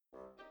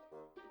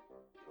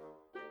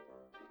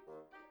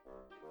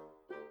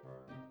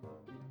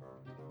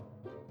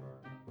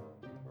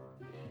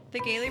The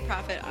Gaily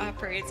Prophet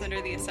operates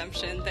under the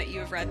assumption that you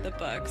have read the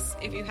books.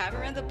 If you haven't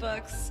read the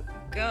books,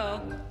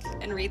 go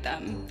and read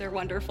them. They're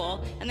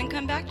wonderful. And then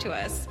come back to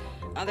us.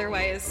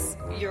 Otherwise,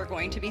 you're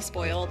going to be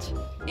spoiled.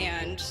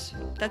 And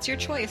that's your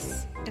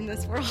choice in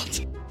this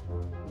world.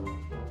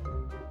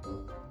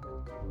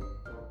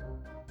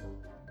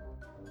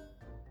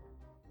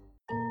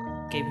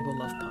 Gay people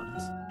love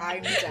puns.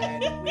 I'm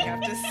dead. We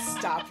have to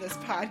stop this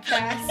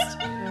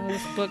podcast.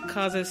 This book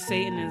causes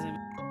Satanism.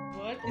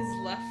 What is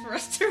left for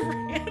us to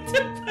rant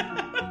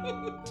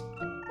about?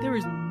 There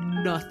is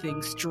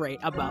nothing straight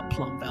about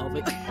Plum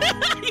Velvet.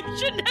 You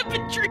shouldn't have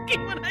been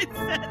drinking when I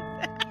said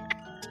that.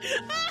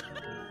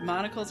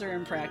 Monocles are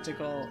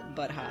impractical,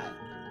 but hot.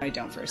 I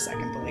don't for a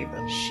second believe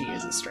that she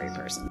is a straight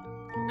person.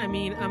 I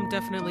mean, I'm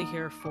definitely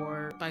here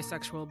for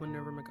bisexual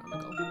Minerva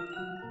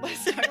McGonagall.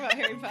 Let's talk about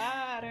Harry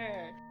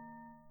Potter.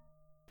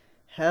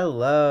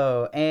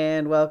 Hello,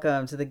 and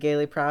welcome to the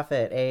Gaily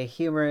Prophet, a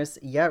humorous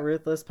yet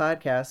ruthless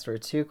podcast where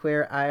two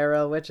queer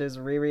IRL witches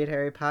reread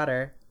Harry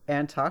Potter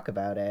and talk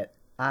about it.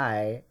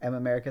 I am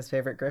America's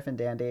favorite Griffin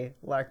dandy,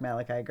 Lark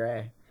Malachi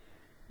Gray.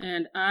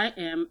 And I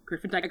am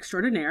Griffin Dyke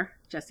Extraordinaire,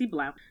 Jessie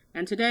Blount.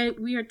 And today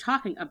we are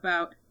talking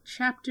about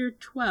Chapter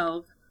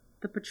 12,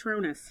 The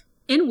Patronus,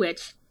 in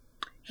which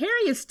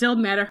Harry is still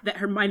mad that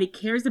Hermione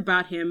cares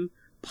about him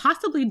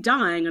possibly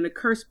dying on a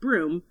cursed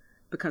broom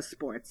because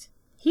sports.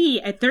 He,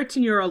 a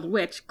 13-year-old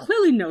witch,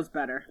 clearly knows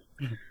better.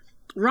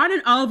 Ron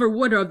and Oliver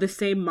Wood are of the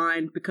same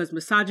mind because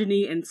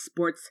misogyny and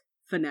sports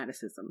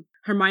fanaticism.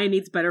 Hermione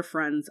needs better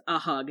friends, a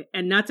hug,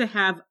 and not to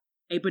have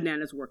a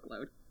bananas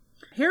workload.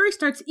 Harry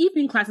starts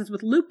evening classes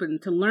with Lupin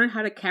to learn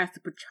how to cast the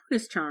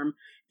Patronus charm,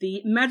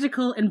 the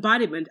magical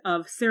embodiment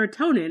of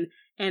serotonin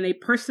and a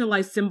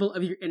personalized symbol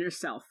of your inner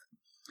self.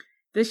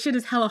 This shit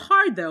is hella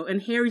hard, though,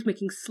 and Harry's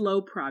making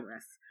slow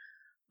progress.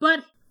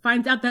 But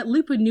finds out that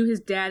Lupin knew his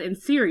dad and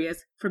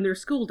Sirius from their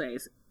school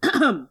days.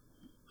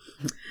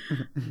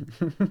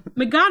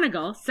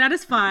 McGonagall,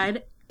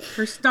 satisfied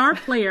her star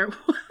player...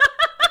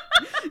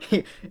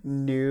 He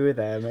knew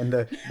them in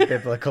the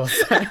biblical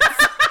sense.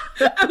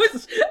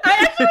 I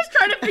actually was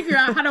trying to figure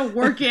out how to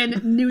work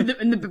in knew them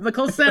in the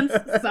biblical sense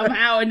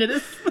somehow into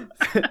this.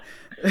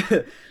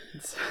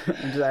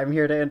 I'm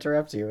here to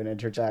interrupt you and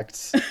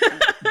interject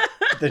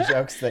the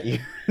jokes that you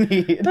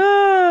need.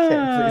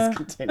 Okay, please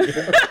continue.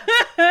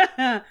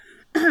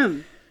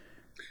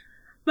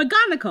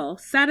 McGonagall,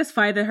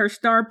 satisfied that her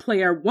star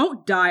player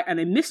won't die on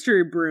a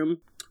mystery broom,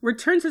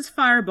 returns his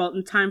firebolt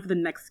in time for the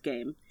next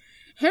game.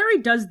 Harry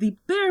does the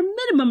bare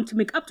minimum to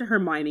make up to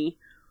Hermione,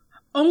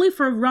 only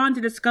for Ron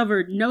to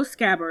discover no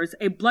scabbers,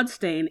 a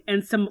bloodstain,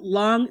 and some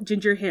long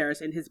ginger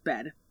hairs in his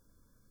bed.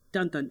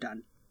 Dun dun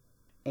dun.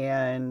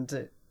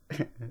 And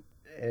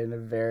in a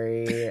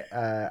very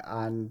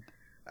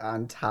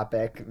on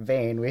topic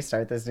vein, we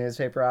start this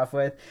newspaper off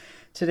with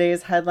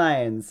today's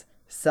headlines.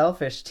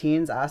 Selfish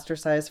teens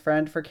ostracize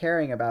friend for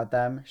caring about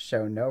them,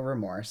 show no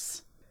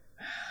remorse.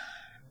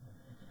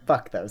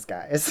 Fuck those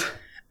guys.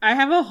 I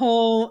have my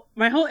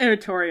whole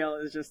editorial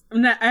is just,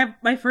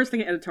 my first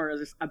thing in editorial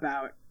is just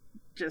about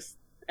just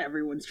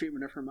everyone's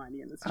treatment of Hermione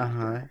in this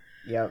chapter.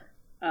 Yep.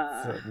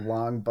 It's a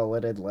long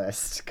bulleted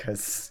list,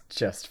 because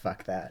just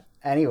fuck that.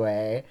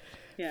 Anyway,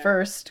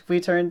 First, we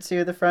turn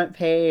to the front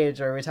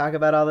page, where we talk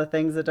about all the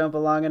things that don't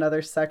belong in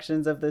other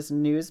sections of this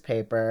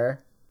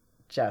newspaper.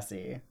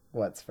 Jessie,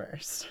 what's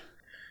first?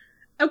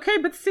 Okay,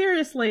 but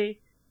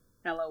seriously,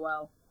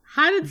 LOL.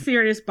 How did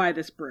Sirius buy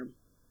this broom?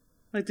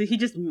 Like, did he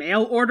just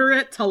mail order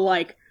it to,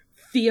 like,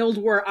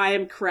 field where I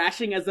am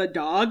crashing as a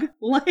dog?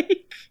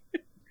 Like...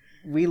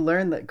 We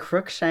learn that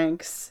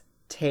Crookshanks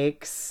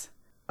takes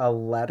a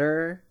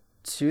letter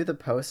to the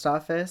post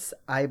office,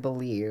 I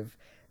believe,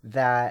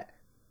 that...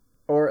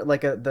 Or,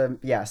 like,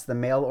 the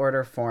mail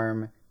order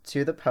form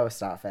to the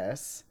post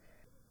office,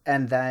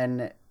 and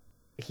then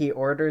he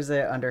orders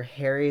it under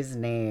Harry's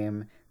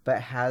name,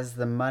 but has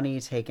the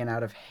money taken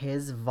out of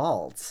his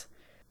vault.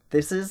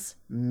 This is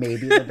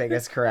maybe the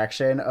biggest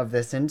correction of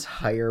this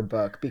entire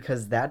book,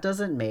 because that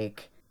doesn't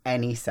make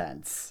any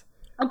sense.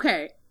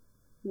 Okay,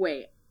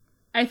 wait.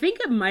 I think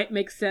it might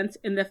make sense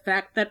in the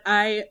fact that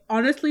I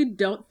honestly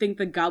don't think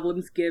the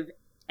goblins give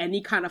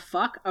any kind of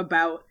fuck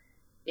about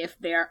if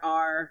there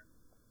are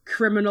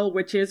criminal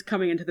witches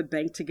coming into the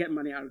bank to get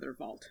money out of their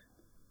vault.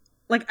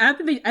 Like, I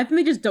think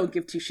they just don't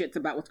give two shits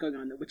about what's going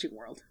on in the witching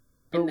world.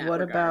 But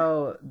what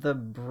about the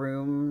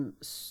broom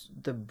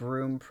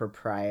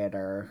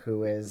proprietor,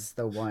 who is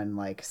the one,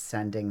 like,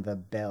 sending the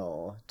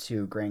bill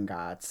to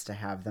Gringotts to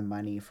have the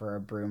money for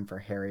a broom for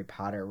Harry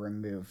Potter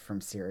removed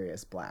from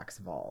Sirius Black's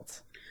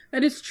vault?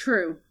 That is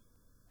true.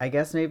 I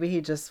guess maybe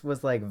he just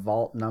was, like,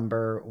 vault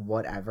number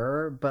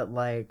whatever, but,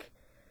 like,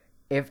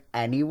 if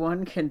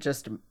anyone can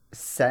just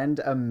send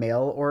a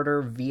mail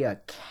order via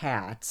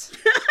cat...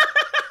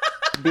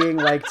 being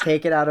like,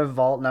 take it out of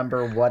vault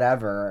number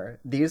whatever,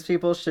 these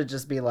people should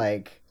just be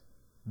like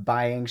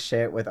buying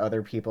shit with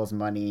other people's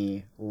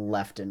money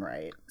left and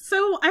right.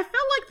 So I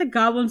felt like the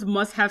goblins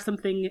must have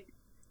something,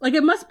 like,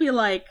 it must be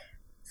like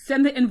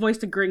send the invoice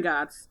to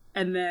Gringotts,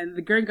 and then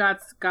the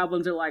Gringotts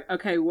goblins are like,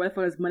 okay, where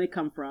does money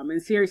come from?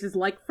 And Sirius is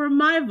like, from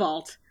my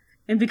vault.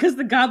 And because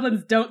the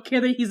goblins don't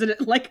care that he's,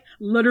 like,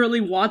 literally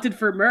wanted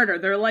for murder,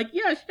 they're like,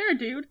 yeah, sure,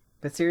 dude.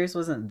 But Sirius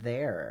wasn't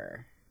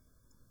there.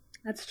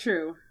 That's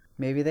true.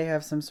 Maybe they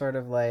have some sort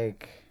of,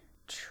 like,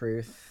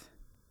 truth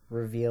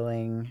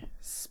revealing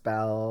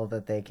spell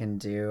that they can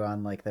do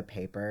on, like, the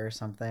paper or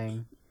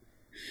something.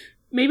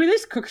 Maybe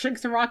this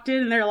Crookshanks walked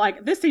in and they're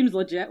like, this seems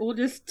legit. We'll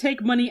just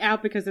take money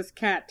out because this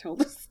cat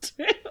told us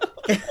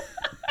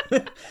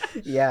to.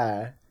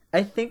 Yeah.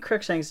 I think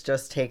Crookshanks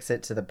just takes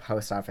it to the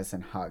post office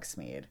in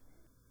Hogsmeade.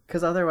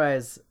 Because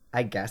otherwise,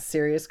 I guess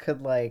Sirius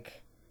could,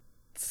 like,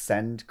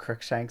 send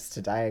Crookshanks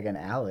to Diagon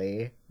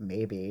Alley.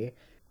 Maybe.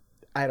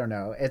 I don't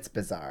know. It's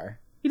bizarre.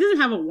 He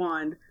doesn't have a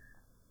wand.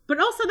 But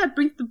also that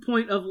brings the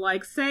point of,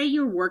 like, say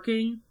you're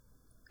working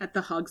at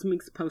the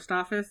Hogsmeade post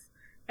office,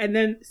 and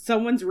then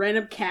someone's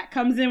random cat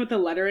comes in with a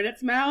letter in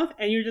its mouth,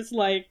 and you're just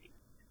like,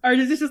 or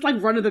is this just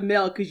like run of the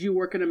mill because you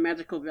work in a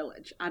magical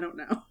village? I don't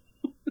know.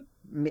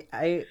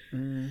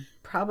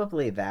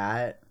 Probably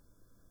that.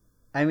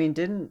 I mean,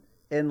 didn't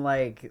in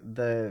like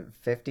the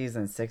 50s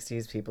and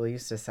 60s people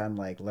used to send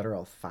like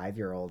literal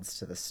 5-year-olds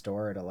to the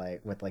store to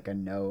like with like a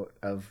note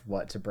of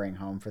what to bring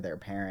home for their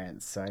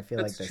parents. So I feel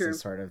That's like this true.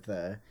 is sort of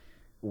the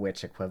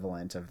witch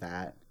equivalent of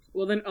that.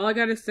 Well, then all I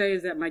gotta say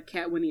is that my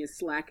cat Winnie is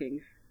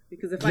slacking.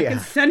 Because if I Yeah. can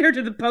send her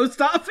to the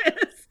post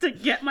office to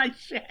get my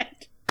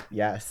shit.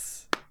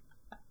 Yes.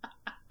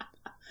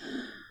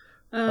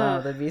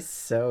 Oh, that'd be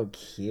so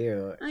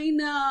cute. I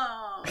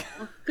know.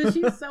 Because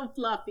she's so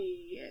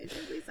fluffy.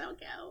 She'd be so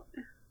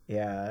cute.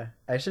 Yeah.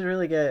 I should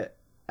really get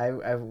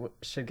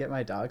should get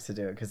my dogs to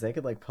do it because they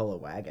could like pull a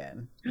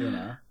wagon, you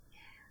know?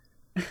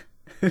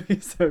 It'd be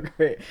so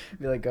great.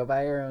 Be like, go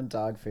buy your own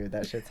dog food.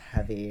 That shit's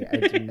heavy. I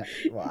do not.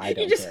 Well, I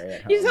don't carry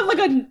it home. You just have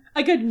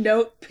like a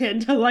note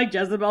pinned to like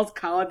Jezebel's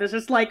collar that's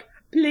just like,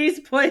 please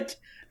put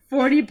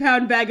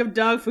 40-pound bag of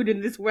dog food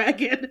in this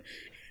wagon.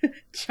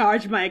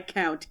 Charge my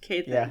account.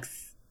 Okay,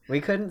 thanks. Yeah.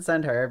 We couldn't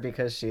send her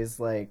because she's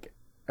like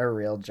a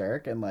real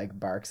jerk and like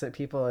barks at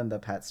people in the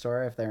pet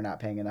store if they're not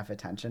paying enough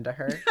attention to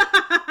her.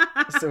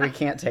 So we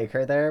can't take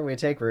her there. We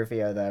take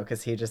Rufio though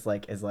because he just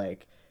like is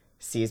like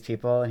sees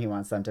people and he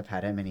wants them to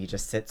pet him and he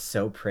just sits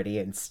so pretty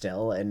and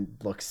still and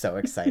looks so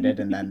excited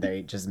and then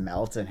they just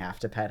melt and have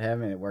to pet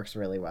him and it works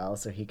really well,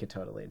 so he could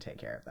totally take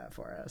care of that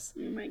for us.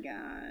 Oh my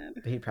god.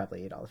 But he'd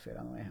probably eat all the food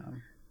on the way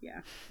home.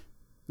 Yeah.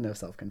 No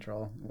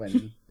self-control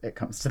when it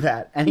comes to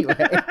that. Anyway.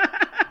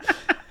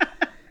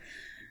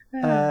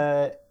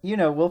 You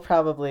know, we'll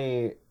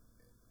probably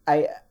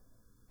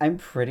I'm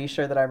pretty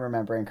sure that I'm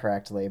remembering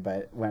correctly,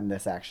 but when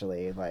this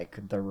actually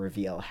like the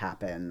reveal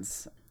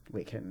happens,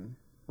 we can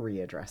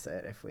readdress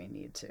it if we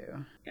need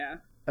to. Yeah.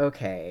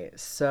 Okay,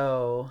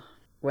 so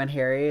when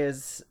Harry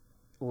is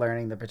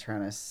learning the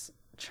Patronus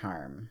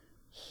charm,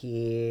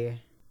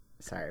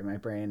 sorry, my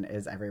brain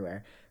is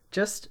everywhere.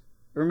 Just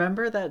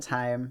remember that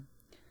time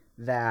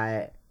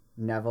that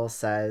Neville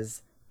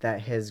says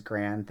that his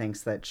gran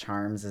thinks that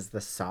charms is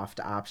the soft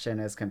option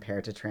as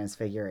compared to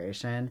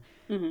transfiguration.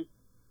 Mm-hmm.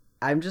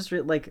 I'm just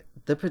like,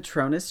 the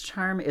Patronus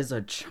charm is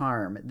a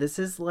charm. This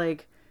is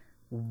like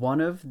one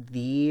of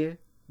the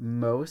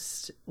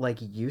most like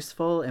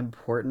useful,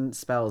 important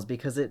spells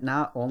because it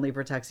not only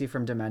protects you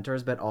from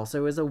Dementors but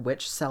also is a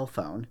witch cell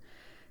phone,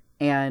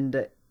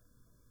 and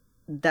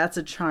that's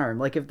a charm.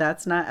 Like if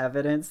that's not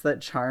evidence that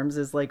charms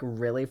is like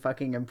really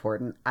fucking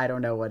important, I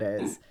don't know what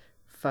is.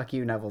 Fuck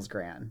you, Neville's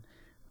gran.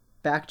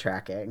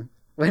 Backtracking.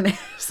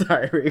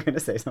 Sorry, were you gonna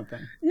say something?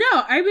 No,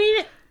 I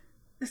mean,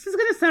 this is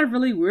gonna sound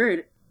really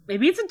weird.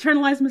 Maybe it's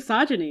internalized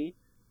misogyny.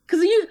 Because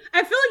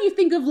I feel like you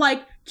think of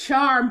like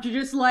charmed, you're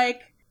just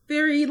like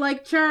very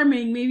like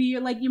charming. Maybe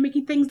you're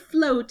making things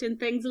float and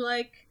things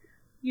like,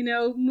 you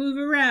know, move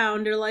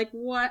around or like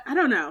what? I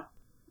don't know.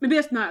 Maybe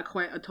that's not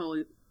quite a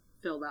totally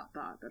filled out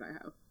thought that I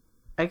have.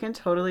 I can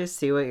totally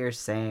see what you're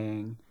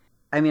saying.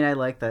 I mean, I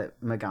like that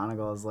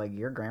McGonagall is like,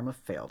 your grandma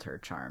failed her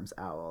charms,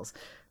 owls.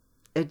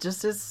 It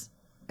just is,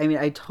 I mean,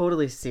 I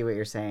totally see what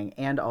you're saying.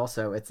 And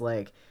also, it's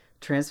like,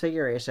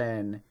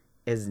 transfiguration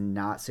is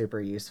not super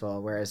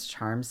useful, whereas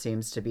charm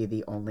seems to be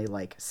the only,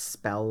 like,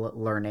 spell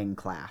learning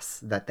class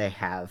that they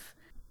have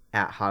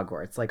at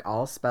Hogwarts. Like,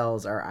 all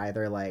spells are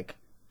either, like,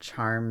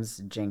 charms,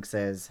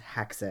 jinxes,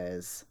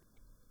 hexes.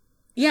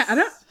 Yeah, I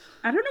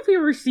don't know if we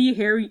ever see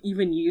Harry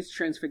even use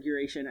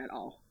transfiguration at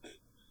all.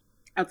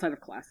 Outside of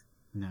class.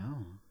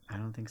 No, I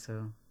don't think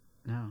so.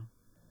 No.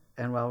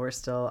 And while we're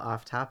still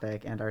off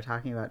topic and are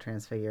talking about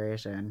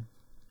transfiguration,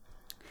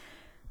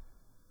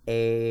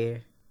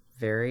 a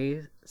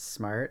very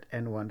smart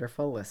and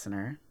wonderful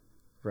listener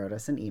wrote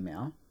us an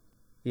email.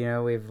 You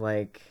know, we've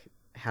like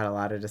had a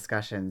lot of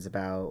discussions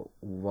about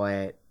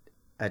what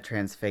a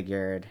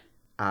transfigured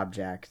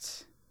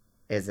object,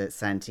 is it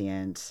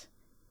sentient?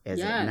 Is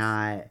it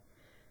not?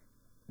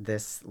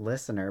 This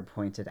listener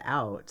pointed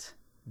out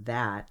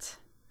that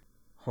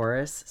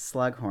Horace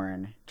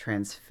Slughorn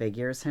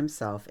transfigures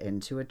himself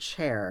into a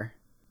chair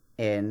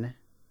in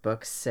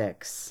Book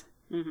 6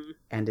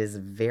 and is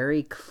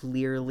very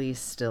clearly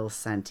still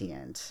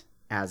sentient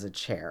as a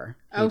chair.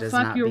 He Oh, does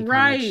fuck, not you're become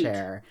right. a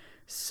chair.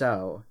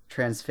 So,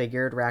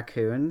 transfigured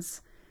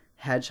raccoons,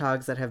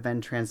 hedgehogs that have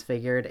been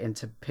transfigured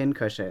into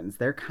pincushions,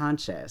 they're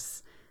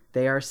conscious.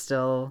 They are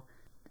still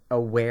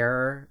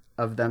aware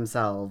of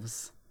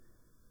themselves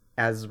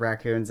as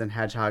raccoons and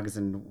hedgehogs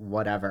and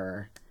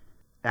whatever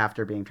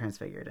after being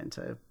transfigured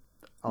into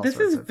all This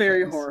sorts is of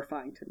very things.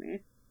 horrifying to me.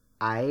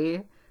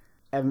 I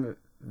am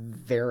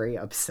very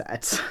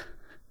upset.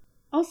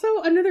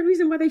 Also, another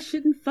reason why they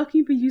shouldn't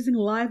fucking be using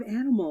live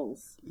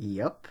animals.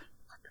 Yep.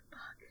 What the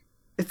fuck?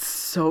 It's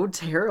so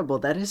terrible.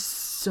 That is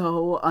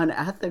so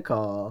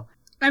unethical.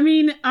 I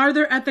mean, are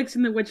there ethics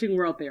in the witching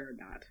world? There or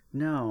not?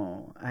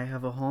 No, I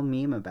have a whole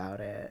meme about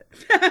it.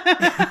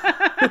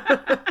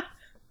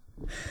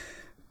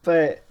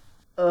 But,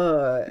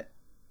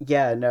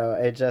 yeah, no,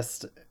 it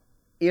just,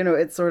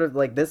 it's sort of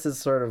like, this is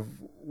sort of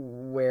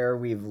where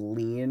we've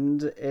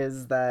leaned,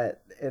 is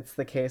that it's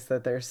the case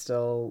that they're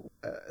still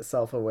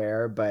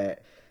self-aware,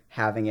 but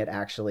having it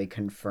actually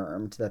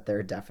confirmed that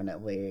they're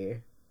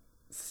definitely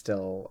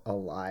still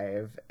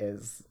alive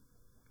is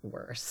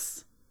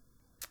worse.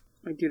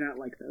 I do not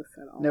like this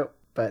at all. Nope,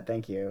 but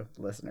thank you,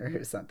 listener,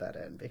 who sent that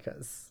in,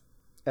 because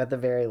at the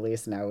very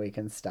least now we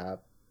can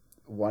stop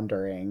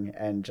wondering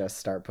and just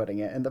start putting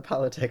it in the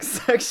politics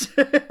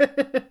section.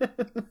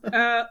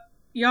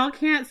 Y'all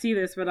can't see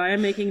this, but I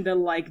am making the,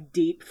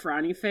 deep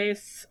frowny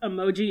face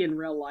emoji in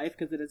real life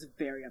because it is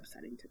very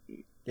upsetting to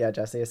me. Yeah,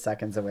 Jesse is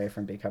seconds away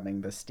from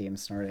becoming the steam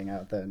snorting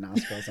out the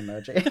nostrils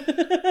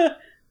emoji.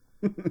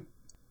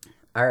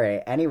 All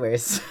right,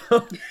 anyways.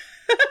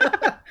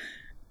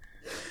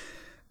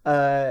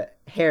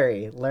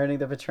 Harry, learning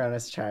the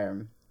Patronus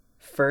charm.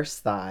 First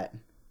thought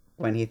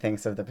when he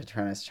thinks of the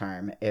Patronus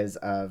charm is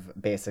of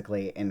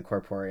basically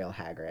incorporeal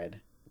Hagrid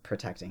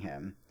protecting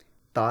him.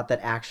 Thought that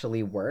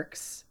actually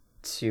works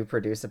to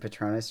produce a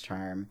Patronus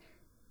charm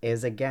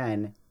is,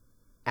 again,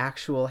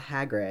 actual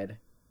Hagrid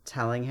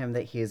telling him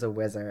that he's a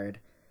wizard.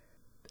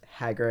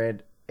 Hagrid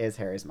is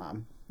Harry's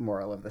mom.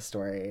 Moral of the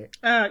story.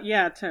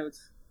 Yeah,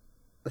 totes.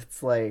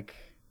 It's like,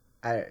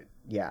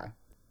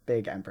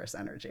 big Empress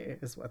energy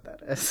is what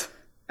that is.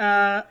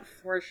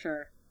 For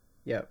sure.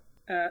 Yep.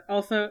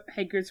 Also,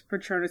 Hagrid's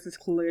Patronus is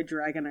clearly a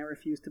dragon. I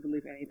refuse to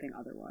believe anything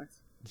otherwise.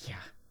 Yeah,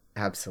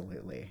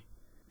 absolutely.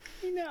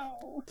 I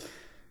know.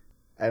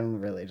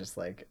 I'm really just,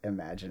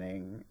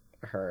 imagining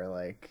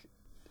her,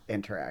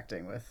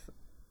 interacting with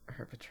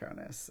her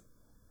Patronus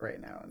right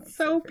now. And it's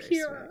so very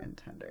pure. Sweet and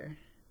tender.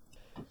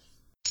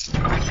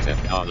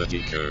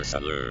 Technology curse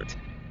alert.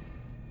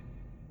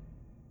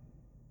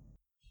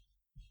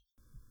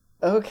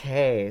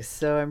 Okay,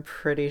 so I'm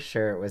pretty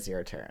sure it was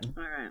your turn.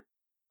 All right.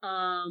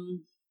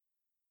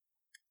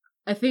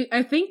 I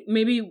think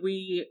maybe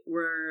we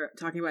were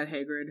talking about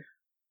Hagrid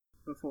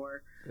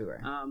before. We were.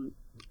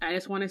 I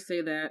just want to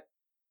say that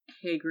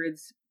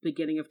Hagrid's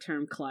beginning of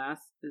term class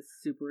is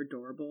super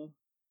adorable.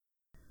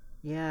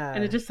 Yeah.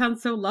 And it just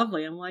sounds so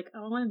lovely. I'm like,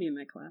 oh, I want to be in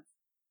that class.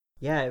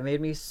 Yeah, it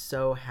made me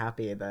so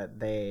happy that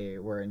they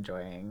were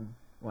enjoying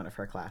one of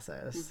her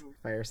classes. Mm-hmm.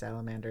 Fire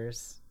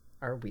salamanders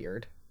are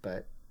weird,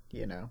 but,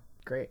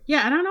 great.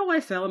 Yeah, I don't know why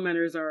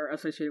salamanders are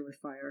associated with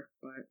fire,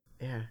 but...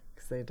 Yeah,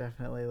 because they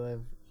definitely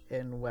live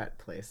in wet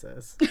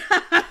places.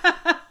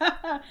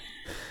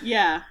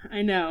 Yeah,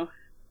 I know.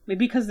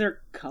 Maybe because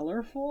they're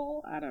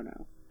colorful? I don't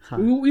know. Huh.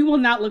 We will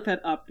not look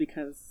that up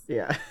because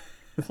Yeah.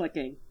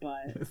 clicking,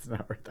 but It's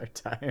not worth our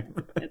time.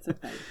 it's a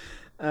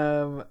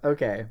thing.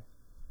 Okay.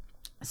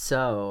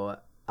 So,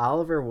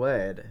 Oliver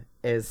Wood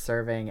is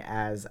serving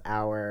as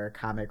our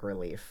comic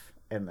relief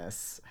in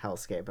this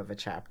hellscape of a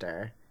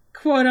chapter.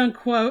 Quote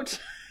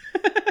unquote.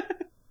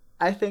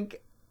 I think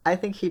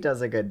he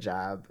does a good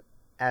job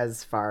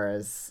as far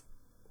as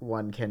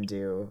one can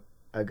do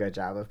a good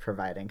job of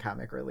providing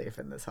comic relief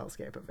in this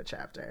hellscape of a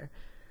chapter.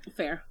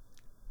 Fair.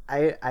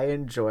 I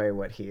enjoy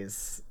what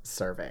he's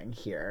serving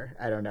here.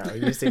 I don't know.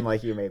 You seem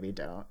like you maybe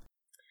don't.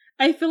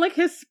 I feel like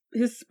his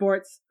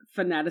sports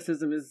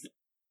fanaticism is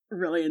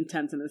really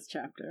intense in this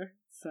chapter.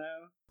 So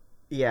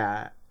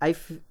Yeah,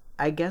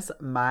 I guess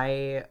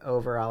my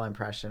overall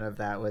impression of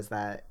that was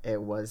that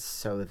it was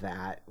so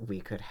that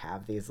we could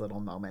have these little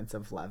moments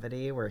of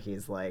levity where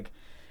he's like,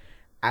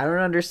 I don't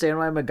understand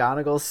why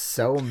McGonagall's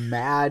so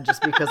mad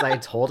just because I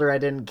told her I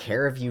didn't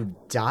care if you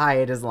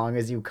died as long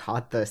as you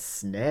caught the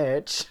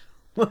snitch.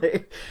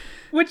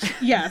 Which,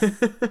 yes.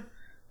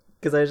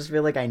 Because I just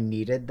feel like I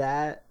needed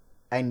that.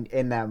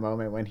 In that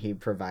moment when he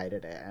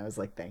provided it, I was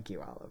like, thank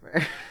you,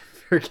 Oliver,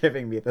 for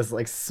giving me this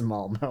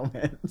small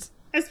moment.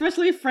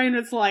 Especially framed,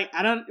 it's like,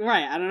 I don't know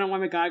why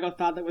McGonagall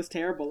thought that was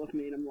terrible of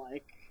me, and I'm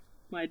like,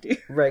 my dude.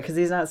 Right, because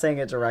he's not saying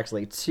it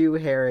directly to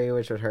Harry,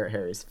 which would hurt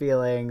Harry's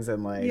feelings,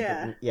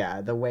 and yeah,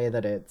 the way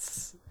that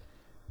it's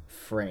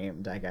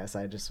framed, I guess,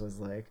 I just was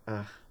like,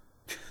 ugh,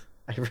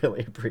 I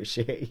really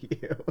appreciate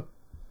you.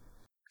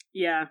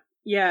 Yeah.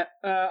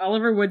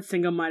 Oliver Wood's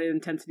single-minded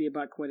intensity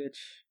about Quidditch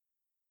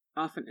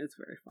often is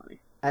very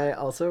funny. I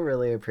also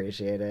really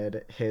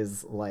appreciated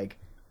his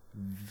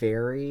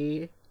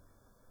very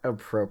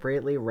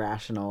appropriately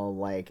rational,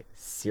 like,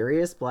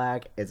 Sirius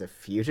Black is a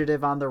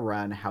fugitive on the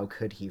run. How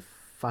could he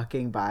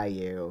fucking buy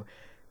you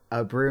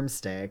a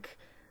broomstick?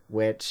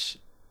 Which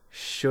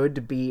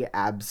should be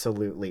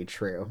absolutely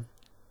true.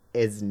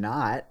 Is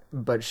not,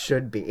 but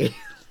should be.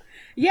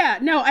 Yeah,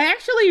 no, I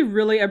actually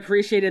really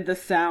appreciated the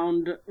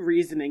sound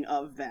reasoning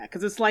of that.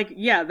 Because it's like,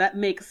 yeah, that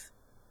makes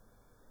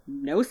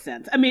no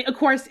sense. I mean, of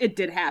course it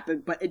did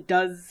happen, but it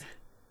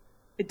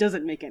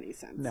doesn't make any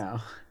sense.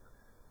 No.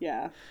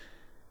 Yeah.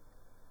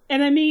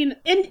 And I mean,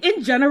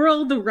 in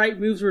general, the right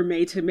moves were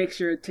made to make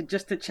sure to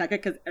check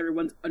it, because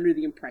everyone's under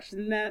the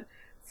impression that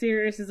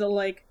Sirius is a,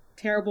 like,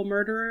 terrible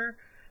murderer.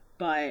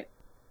 But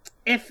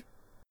if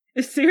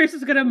Sirius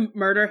is gonna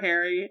murder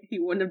Harry, he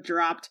wouldn't have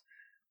dropped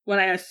what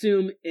I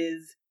assume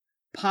is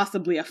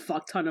possibly a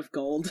fuck ton of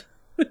gold.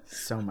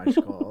 So much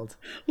gold.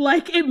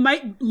 Like, it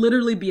might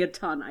literally be a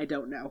ton, I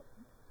don't know.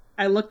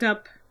 I looked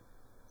up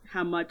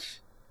how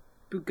much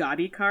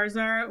Bugatti cars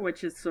are,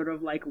 which is sort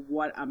of like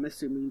what I'm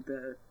assuming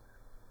the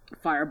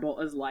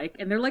Firebolt is like,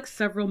 and they're like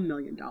several $1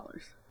 million.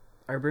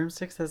 Are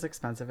broomsticks as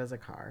expensive as a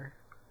car?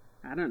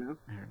 I don't know.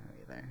 I don't know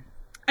either.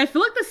 I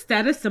feel like the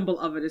status symbol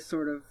of it is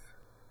sort of,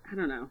 I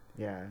don't know.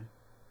 Yeah.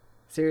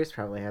 Sirius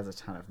probably has a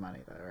ton of money,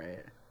 though,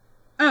 right?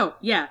 Oh,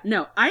 yeah,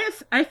 no.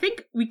 I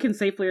think we can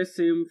safely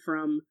assume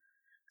from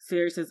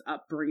Sirius's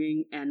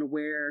upbringing and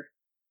where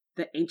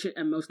the ancient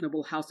and most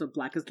noble House of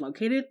Black is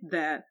located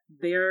that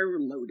they're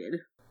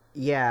loaded.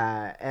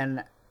 Yeah,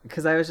 and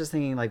because I was just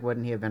thinking, like,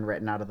 wouldn't he have been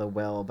written out of the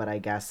will? But I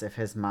guess if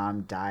his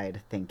mom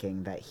died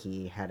thinking that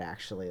he had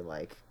actually,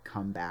 like,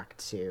 come back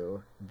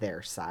to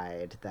their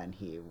side, then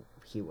he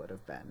would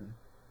have been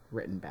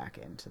written back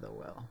into the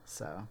will.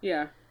 So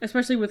yeah,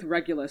 especially with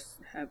Regulus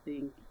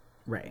having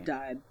right.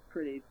 died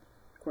pretty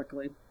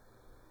quickly.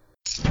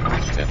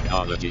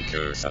 Technology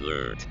curse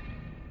alert.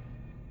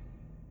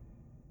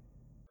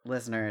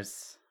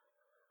 Listeners,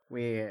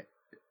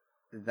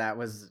 that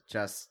was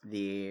just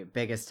the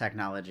biggest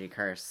technology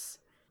curse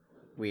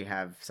we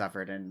have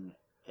suffered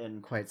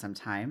in quite some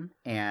time,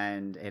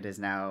 and it is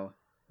now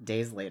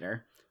days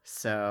later.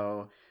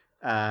 So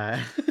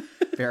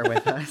bear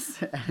with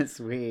us as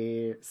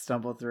we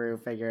stumble through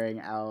figuring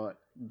out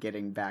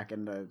getting back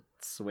in the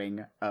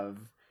swing of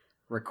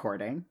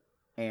recording.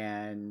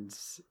 And,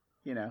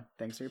 you know,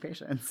 thanks for your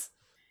patience.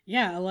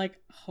 Yeah, like,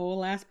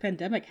 whole ass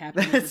pandemic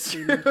happened. That's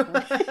true.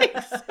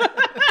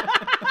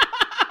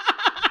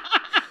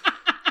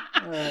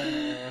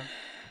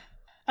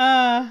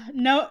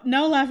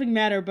 No laughing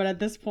matter, but at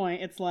this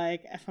point, it's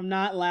like, if I'm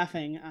not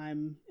laughing,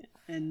 I'm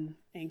an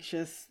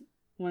anxious,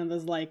 one of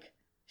those, like,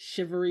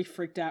 shivery,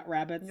 freaked out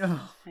rabbits.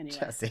 Oh, anyway.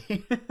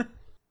 Jesse.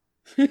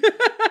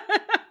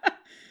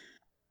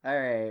 All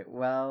right,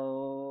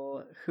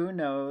 well, who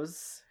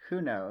knows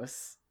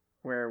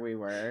where we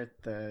were.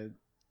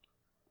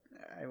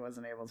 I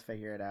wasn't able to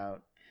figure it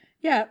out.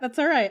 Yeah, that's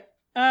all right.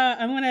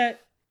 I'm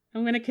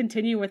gonna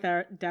continue with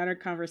our downer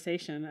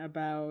conversation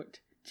about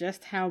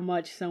just how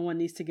much someone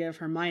needs to give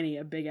Hermione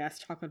a big ass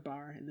chocolate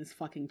bar in this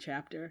fucking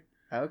chapter.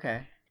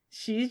 Okay.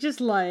 She's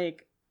just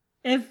like,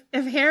 if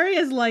Harry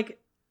is like,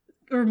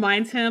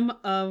 reminds him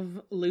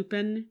of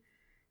Lupin,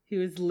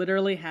 who is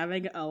literally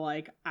having a,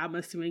 like, I'm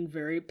assuming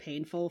very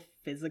painful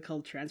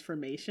physical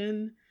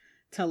transformation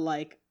to,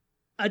 like,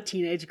 a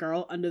teenage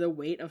girl under the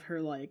weight of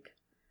her, like,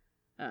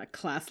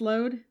 class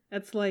load.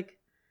 That's like,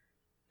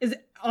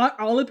 are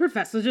all the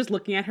professors just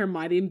looking at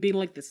Hermione and being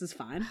like, this is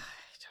fine? I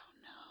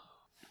don't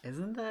know.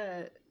 Isn't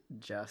that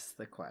just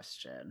the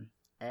question?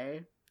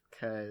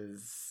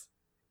 Because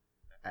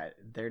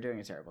they're doing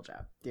a terrible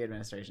job. The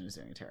administration is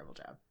doing a terrible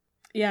job.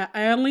 Yeah,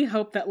 I only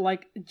hope that,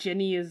 like,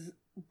 Ginny is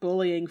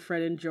bullying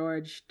Fred and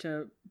George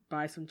to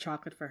buy some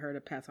chocolate for her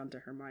to pass on to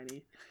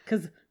Hermione.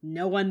 Because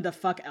no one the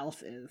fuck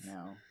else is.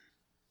 No.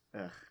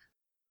 Ugh.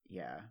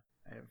 Yeah,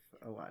 I have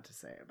a lot to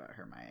say about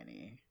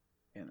Hermione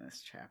in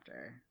this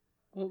chapter.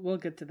 We'll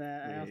get to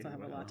that. I also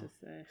have a lot to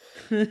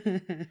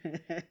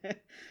say.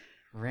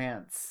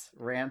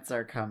 Rants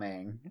are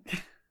coming,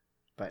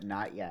 but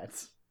not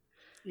yet.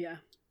 Yeah.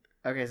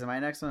 Okay, so my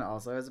next one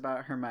also is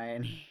about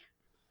Hermione,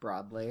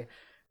 broadly.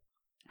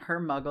 Her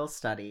Muggle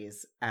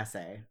Studies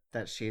essay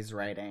that she's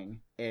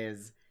writing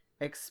is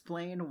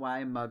Explain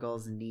Why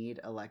Muggles Need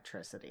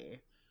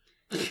Electricity.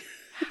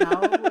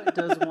 How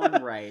does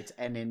one write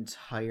an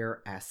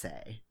entire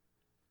essay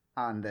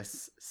on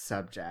this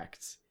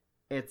subject?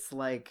 It's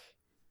like,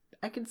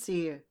 I could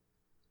see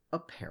a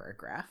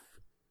paragraph,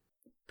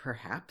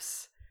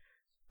 perhaps,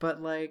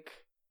 but, like,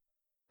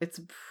 it's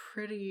a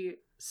pretty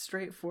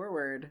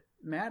straightforward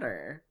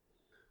matter.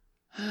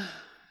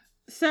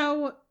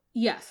 So,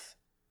 yes,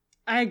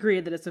 I agree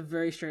that it's a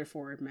very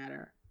straightforward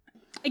matter.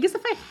 I guess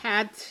if I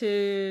had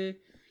to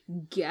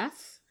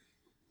guess,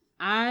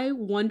 I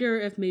wonder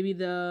if maybe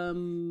the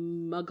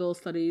Muggle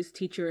Studies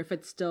teacher, if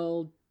it's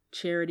still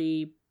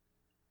Charity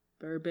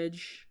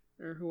Burbage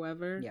or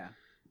whoever, Yeah.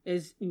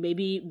 is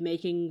maybe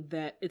making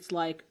that it's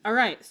like, all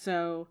right,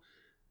 so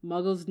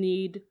Muggles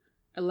need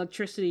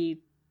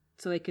electricity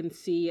so they can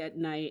see at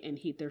night and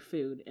heat their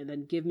food, and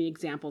then give me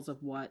examples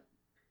of what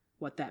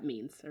what that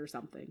means or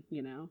something,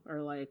 you know?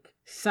 Or like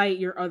cite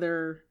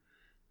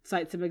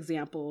some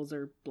examples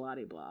or blah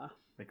de blah.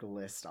 Like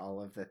list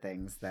all of the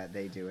things that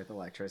they do with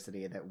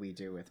electricity that we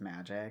do with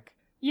magic.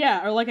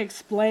 Yeah, or like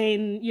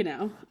explain, you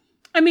know.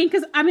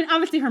 Because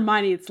obviously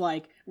Hermione, it's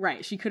like,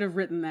 right, she could have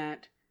written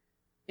that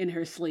in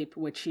her sleep,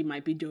 which she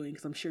might be doing,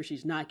 because I'm sure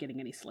she's not getting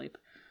any sleep.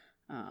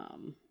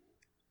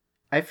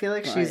 I feel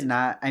like she's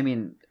not,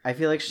 I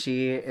feel like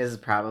she is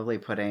probably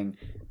putting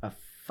a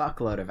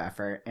fuckload of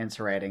effort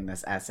into writing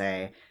this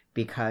essay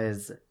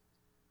because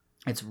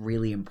it's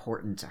really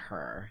important to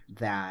her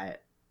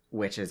that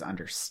witches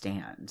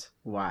understand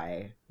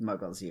why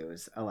muggles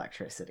use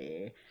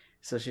electricity.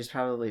 So she's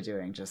probably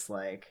doing just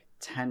like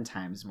 10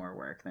 times more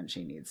work than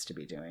she needs to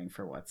be doing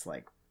for what's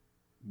like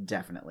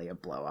definitely a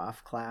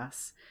blow-off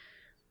class.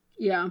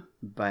 Yeah.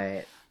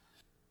 But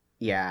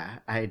yeah,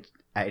 I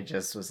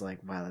just was like,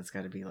 wow, that's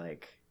got to be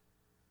like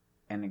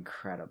an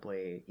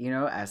incredibly,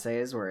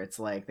 essays where it's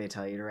like they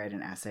tell you to write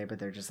an essay, but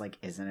there just like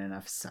isn't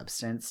enough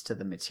substance to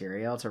the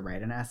material to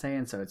write an essay.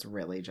 And so it's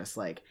really just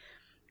like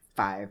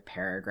 5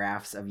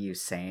 paragraphs of you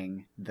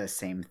saying the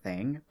same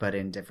thing, but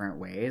in different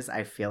ways.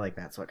 I feel like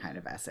that's what kind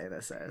of essay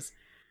this is.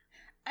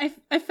 I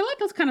feel like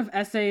those kind of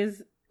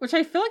essays, which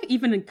I feel like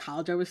even in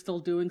college I was still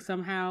doing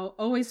somehow,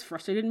 always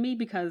frustrated me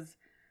because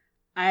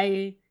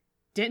I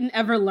didn't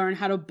ever learn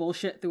how to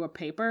bullshit through a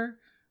paper,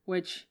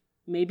 which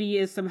maybe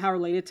is somehow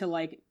related to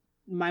like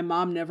my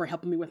mom never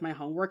helping me with my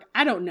homework.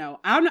 I don't know.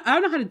 I don't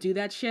know how to do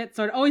that shit.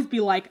 So I'd always be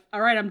like,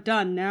 all right, I'm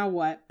done. Now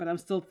what? But I'm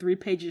still 3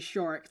 pages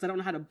short because I don't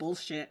know how to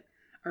bullshit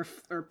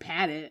or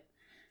pad it.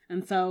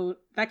 And so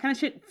that kind of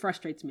shit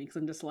frustrates me because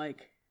I'm just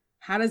like,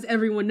 how does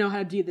everyone know how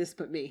to do this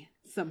but me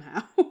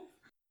somehow?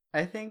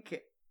 I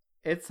think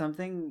it's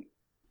something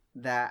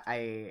that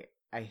I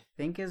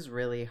think is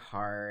really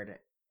hard.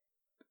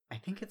 I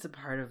think it's a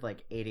part of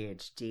like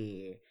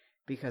ADHD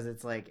because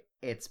it's like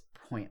it's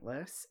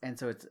pointless, and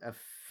so it's a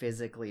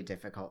physically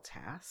difficult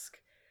task.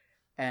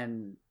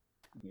 And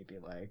maybe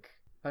like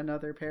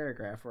another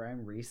paragraph where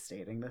I'm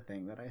restating the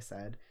thing that I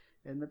said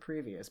in the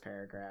previous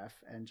paragraph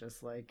and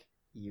just like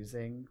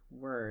using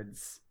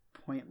words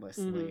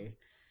pointlessly.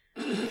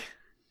 Mm-hmm.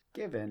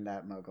 Given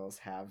that muggles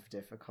have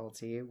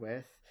difficulty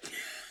with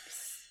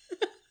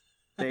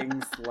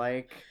things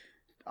like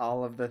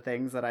all of the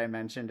things that I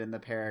mentioned in the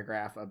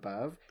paragraph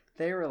above,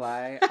 they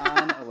rely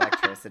on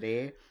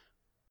electricity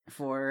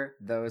for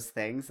those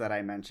things that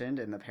I mentioned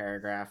in the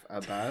paragraph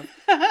above,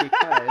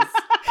 because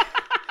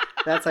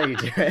that's how you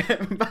do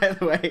it, by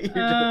the way.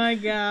 My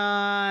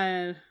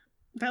God.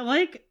 That,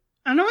 like,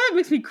 I don't know why that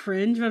makes me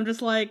cringe, but I'm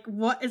just like,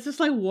 what? It's just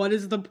like, what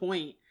is the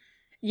point?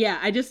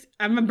 Yeah,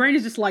 my brain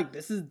is just like,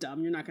 this is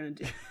dumb, you're not gonna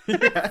do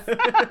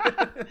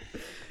it.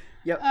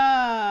 Yep.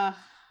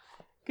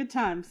 Good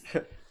times.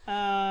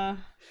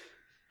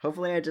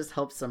 Hopefully I just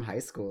helped some high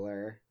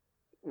schooler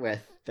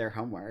with their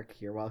homework.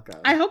 You're welcome.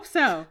 I hope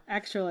so,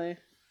 actually.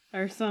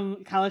 Or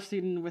some college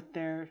student with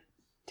their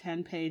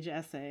 10-page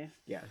essay.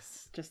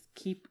 Yes. Just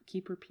keep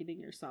repeating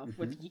yourself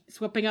with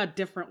swapping out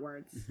different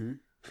words.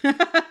 Mm-hmm.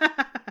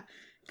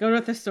 Go to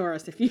a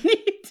thesaurus if you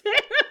need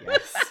to.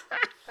 Yes.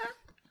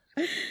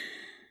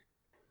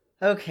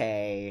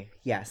 Okay.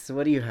 Yes. So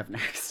what do you have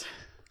next?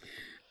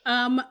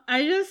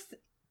 I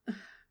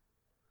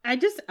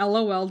just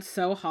LOL'd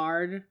so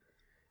hard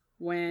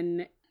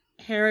when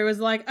Harry was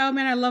like, "Oh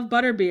man, I love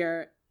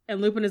butterbeer,"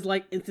 and Lupin is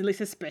like instantly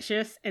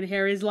suspicious, and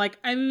Harry's like,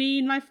 "I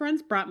mean, my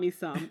friends brought me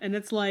some," and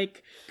it's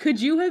like,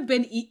 could you have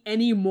been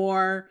any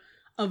more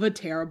of a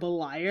terrible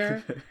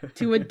liar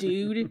to a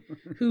dude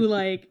who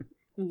like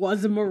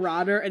was a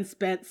marauder and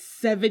spent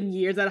 7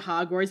 years at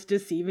Hogwarts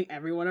deceiving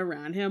everyone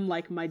around him?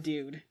 Like, my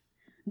dude.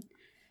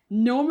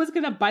 No one was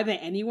gonna buy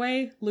that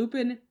anyway.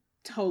 Lupin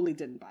totally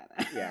didn't buy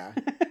that. Yeah.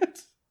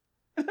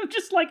 I'm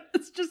just like,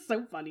 it's just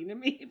so funny to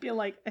me. Be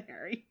like,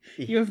 Harry,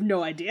 you have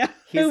no idea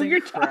He's who you're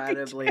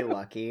incredibly talking to.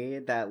 lucky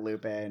that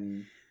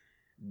Lupin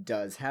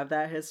does have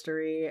that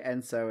history,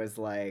 and so is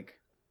like,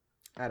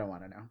 I don't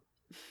want to know.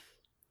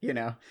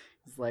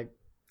 He's like,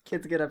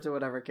 kids get up to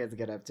whatever kids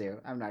get up to.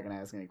 I'm not going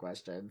to ask any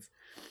questions.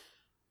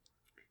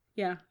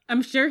 Yeah,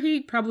 I'm sure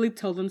he probably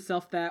told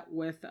himself that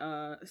with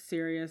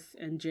Sirius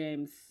and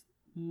James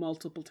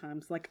multiple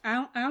times. Like,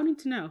 I don't need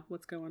to know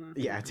what's going on.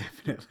 Yeah,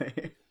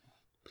 definitely.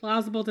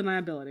 Plausible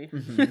deniability.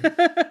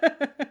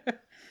 Mm-hmm.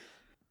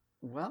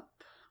 Well,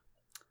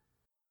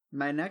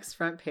 my next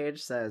front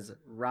page says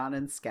Ron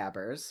and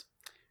Scabbers,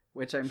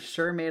 which I'm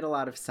sure made a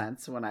lot of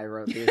sense when I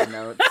wrote these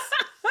notes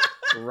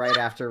right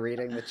after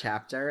reading the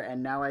chapter,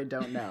 and now I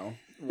don't know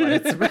what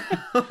it's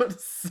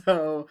about.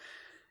 So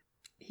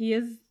he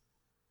is,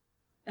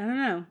 I don't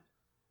know.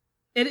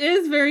 It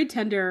is very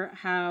tender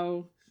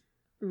how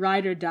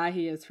ride or die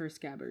he is for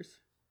Scabbers.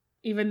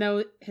 Even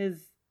though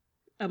his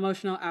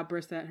emotional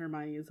outburst at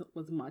Hermione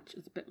was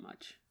a bit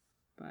much.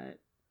 But,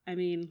 I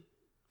mean,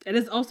 it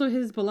is also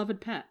his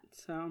beloved pet,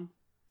 so.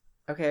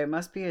 Okay, it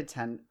must be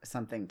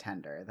something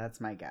tender.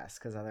 That's my guess,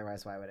 because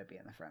otherwise why would it be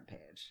in the front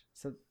page?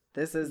 So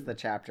this is the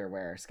chapter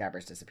where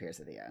Scabbers disappears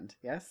at the end,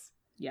 yes?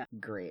 Yeah.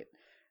 Great.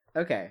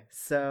 Okay,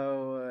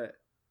 so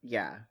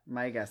yeah,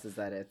 my guess is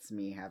that it's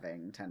me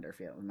having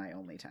my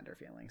only tender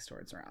feelings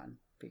towards Ron,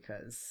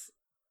 because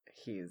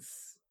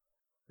he's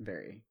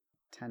very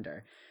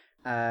tender.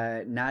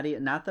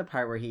 Not the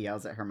part where he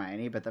yells at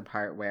Hermione, but the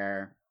part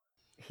where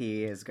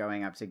he is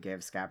going up to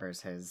give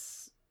Scabbers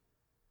his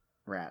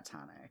rat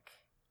tonic.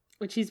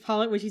 Which he's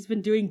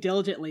been doing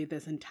diligently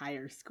this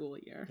entire school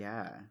year.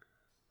 Yeah.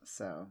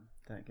 So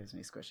that gives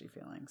me squishy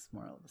feelings,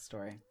 moral of the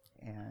story.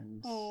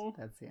 And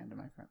that's the end of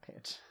my front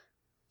page.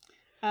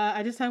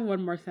 I just have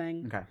one more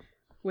thing. Okay.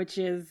 Which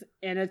is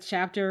in a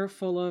chapter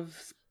full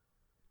of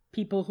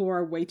people who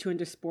are way too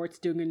into sports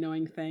doing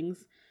annoying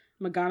things.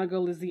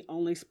 McGonagall is the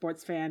only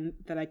sports fan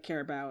that I care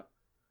about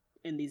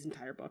in these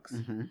entire books.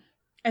 Mm-hmm.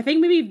 I think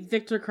maybe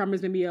Victor Crumb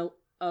is maybe a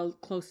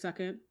close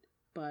second,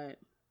 but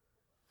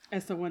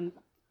as someone,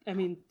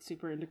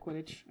 super into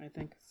Quidditch, I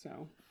think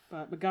so.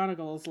 But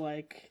McGonagall's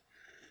like,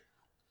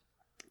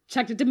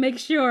 checked it to make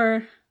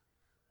sure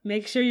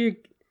you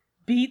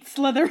beat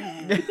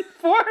Slytherin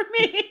for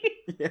me.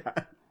 Yeah.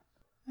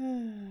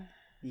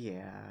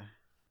 Yeah.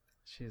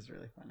 She's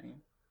really funny.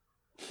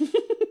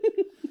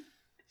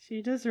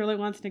 She just really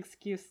wants an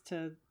excuse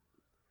to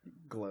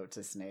gloat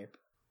to Snape.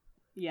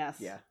 Yes.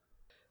 Yeah.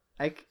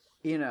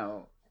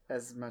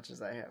 As much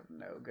as I have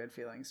no good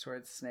feelings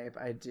towards Snape,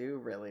 I do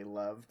really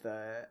love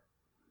the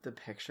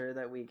picture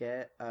that we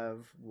get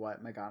of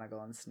what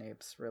McGonagall and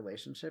Snape's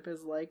relationship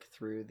is like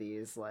through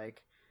these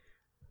like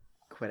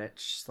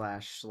Quidditch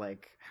 /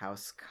 like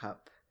House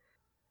Cup,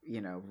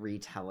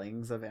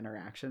 retellings of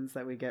interactions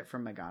that we get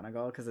from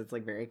McGonagall, because it's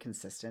like very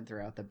consistent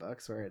throughout the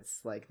books, where it's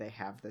like they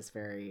have this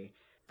very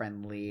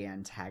friendly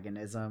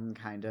antagonism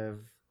kind of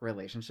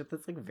relationship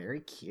that's like very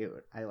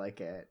cute. I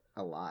like it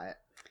a lot.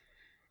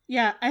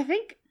 Yeah, I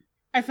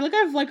feel like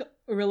I've like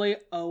really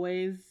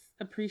always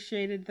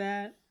appreciated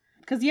that,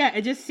 because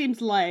it just seems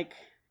like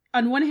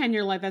on one hand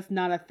you're like, that's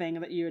not a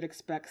thing that you would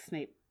expect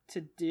Snape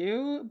to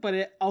do, but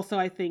it also,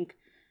 I think,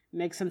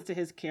 makes sense to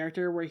his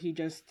character, where he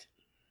just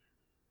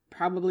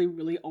probably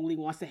really only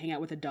wants to hang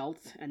out with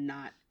adults and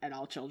not at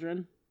all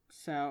children.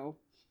 So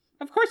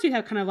of course you'd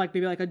have kind of like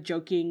maybe like a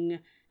joking,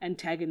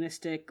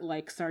 antagonistic,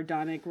 like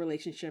sardonic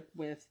relationship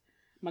with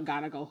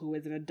McGonagall, who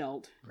is an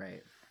adult,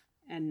 right,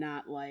 and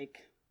not like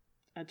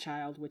a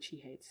child, which he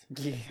hates.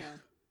 Yeah. So.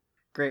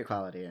 Great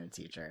quality in a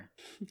teacher.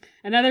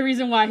 Another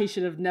reason why he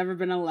should have never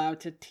been allowed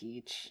to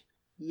teach.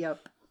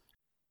 Yep.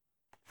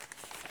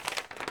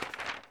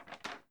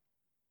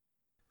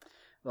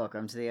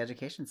 Welcome to the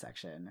education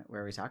section,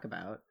 where we talk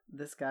about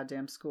this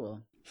goddamn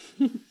school.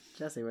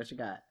 Jesse, what you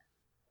got?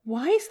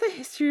 Why is the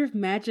history of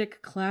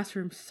magic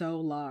classroom so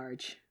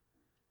large?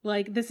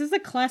 Like, this is a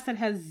class that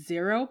has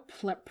 0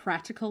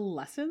 practical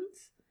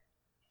lessons,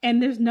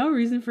 and there's no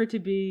reason for it to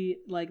be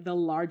like the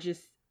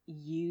largest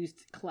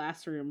used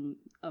classroom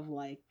of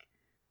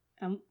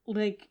I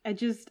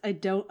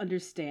don't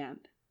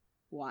understand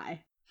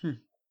why.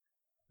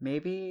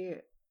 Maybe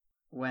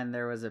when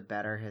there was a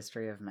better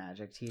history of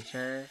magic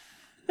teacher,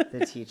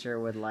 the teacher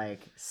would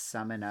like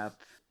summon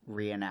up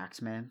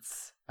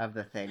reenactments of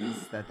the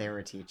things that they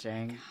were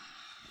teaching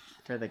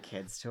for the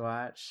kids to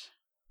watch.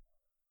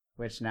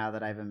 Which, now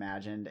that I've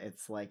imagined,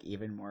 it's like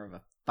even more of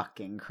a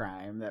fucking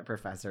crime that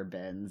Professor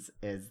Binns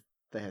is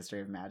the history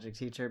of magic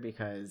teacher,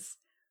 because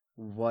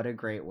what a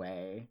great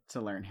way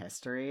to learn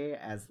history,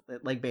 as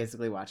like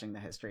basically watching the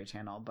History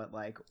Channel, but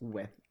like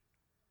with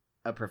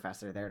a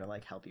professor there to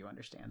like help you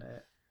understand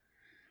it.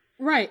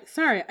 Right.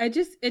 Sorry.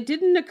 It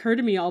didn't occur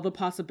to me all the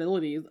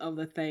possibilities of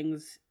the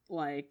things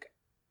like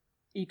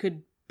you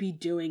could be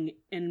doing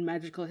in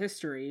magical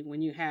history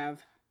when you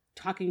have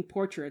talking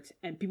portraits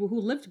and people who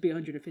live to be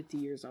 150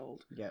 years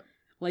old. Yep.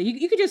 Like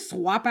you could just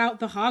swap out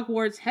the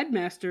Hogwarts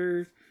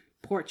headmaster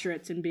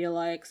portraits and be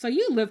like, so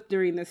you lived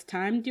during this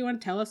time. Do you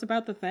want to tell us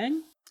about the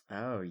thing?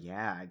 Oh,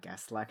 yeah.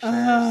 Guest lectures.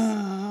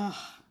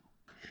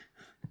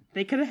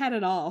 They could have had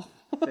it all.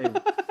 They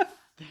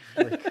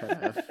really could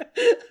have.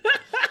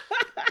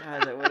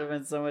 God, that would have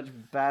been so much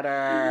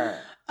better.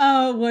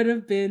 Oh, it would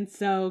have been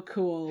so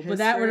cool. History, but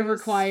that would have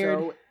required...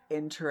 so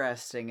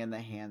interesting in the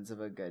hands of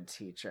a good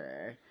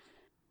teacher.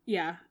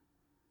 Yeah.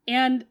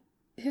 And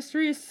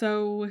history is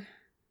so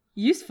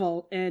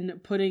useful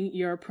in putting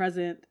your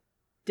present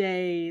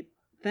day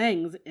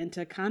things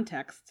into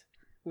context,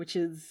 which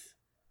is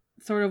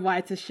sort of why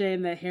it's a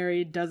shame that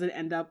Harry doesn't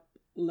end up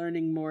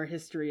learning more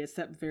history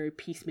except very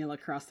piecemeal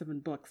across 7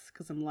 books,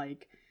 because I'm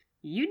like,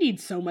 you need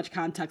so much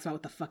context about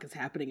what the fuck is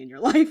happening in your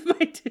life,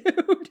 my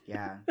dude.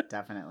 Yeah,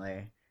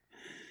 definitely.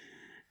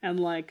 And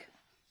like,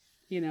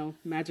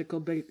 magical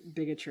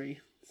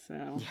bigotry.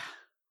 So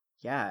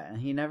yeah, and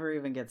he never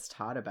even gets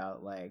taught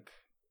about like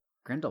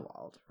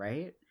Grindelwald,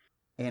 right?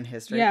 In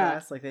history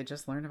class, like they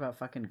just learn about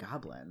fucking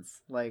goblins.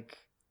 Like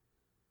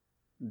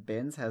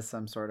Binns has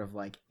some sort of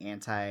like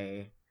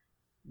anti-goblin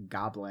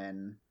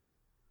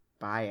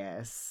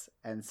bias,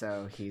 and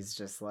so he's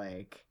just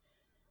like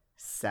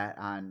set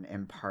on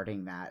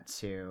imparting that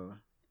to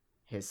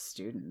his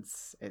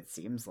students, it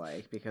seems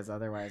like, because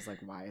otherwise, like,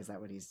 why is that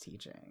what he's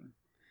teaching?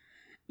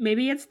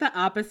 Maybe it's the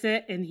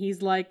opposite, and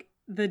he's like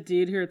the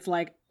dude here. It's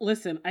like,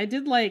 listen, I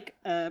did like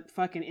a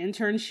fucking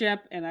internship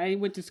and I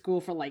went to school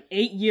for like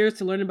 8 years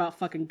to learn about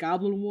fucking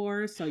Goblin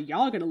Wars. So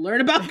y'all are gonna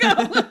learn about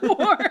Goblin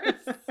Wars.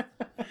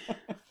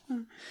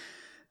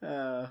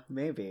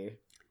 Maybe.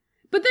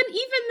 But then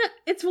even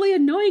it's really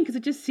annoying because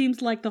it just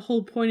seems like the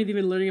whole point of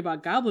even learning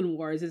about Goblin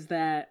Wars is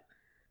that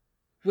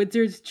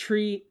wizards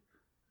treat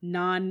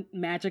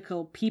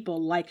non-magical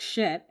people like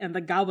shit, and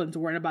the goblins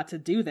weren't about to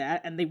do that,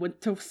 and they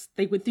went through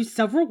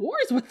several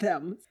wars with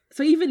them.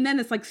 So even then,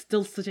 it's like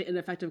still such an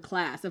ineffective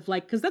class of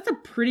like, because that's a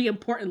pretty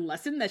important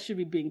lesson that should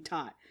be being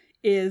taught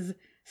is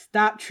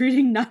stop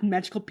treating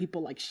non-magical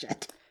people like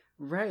shit.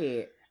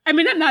 Right. I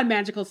mean, not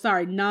non-magical.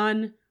 Sorry,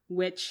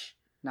 non-witch.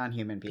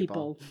 Non-human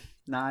people.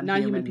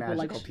 Non-human people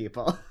magical like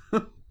people.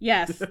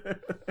 Yes. Do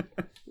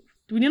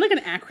we need like an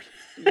acronym?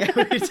 Yeah,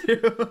 we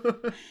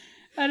do.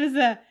 What is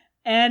that?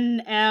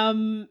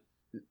 NHMP.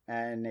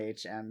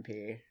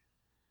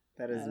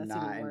 That is that's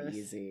not even an worse.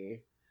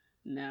 easy.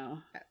 No.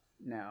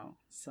 No.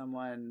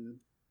 Someone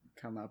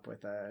come up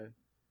with a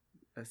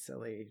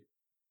silly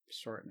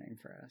shortening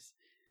for us.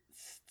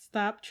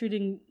 Stop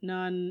treating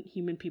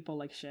non-human people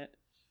like shit.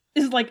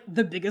 Is like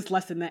the biggest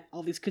lesson that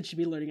all these kids should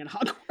be learning in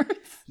Hogwarts.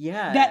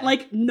 Yeah. That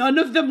like none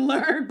of them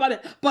learn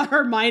but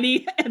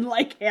Hermione and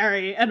like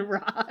Harry and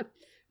Ron.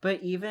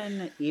 But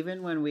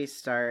even when we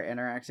start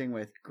interacting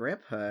with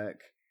Griphook,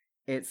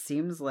 it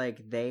seems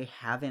like they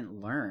haven't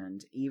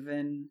learned,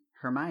 even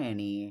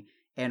Hermione,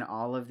 in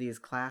all of these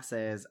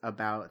classes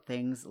about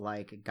things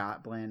like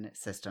goblin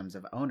systems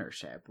of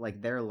ownership.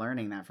 Like, they're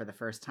learning that for the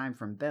first time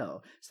from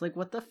Bill. So, like,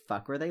 what the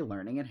fuck were they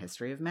learning in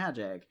History of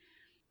Magic?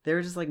 They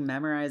were just, like,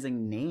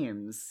 memorizing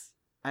names.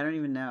 I don't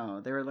even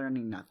know. They were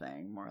learning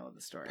nothing, moral of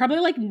the story. Probably,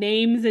 like,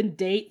 names and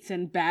dates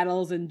and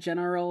battles and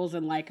generals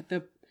and, like,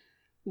 the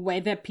way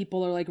that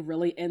people are, like,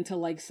 really into,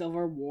 like,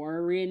 Civil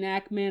War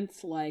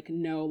reenactments. Like,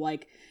 know,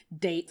 like,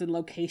 dates and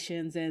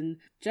locations and,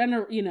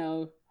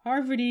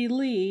 Harvard E.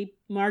 Lee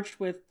marched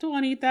with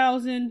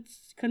 20,000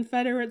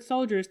 Confederate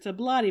soldiers to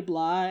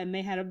blah-de-blah, and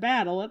they had a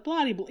battle at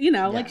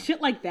blah-de-blah. Like shit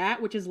like that,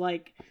 which is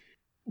like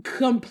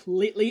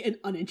completely an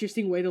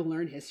uninteresting way to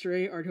learn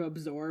history or to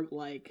absorb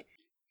like...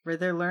 Where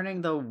they're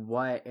learning the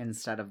what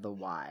instead of the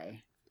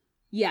why.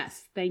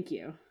 Yes, thank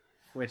you.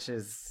 Which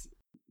is,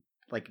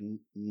 like,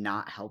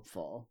 not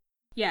helpful.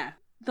 Yeah,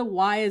 the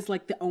why is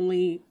like not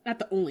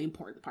the only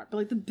important part, but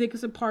like the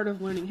biggest part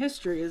of learning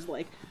history is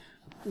like,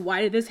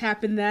 why did this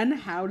happen then?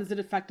 How does it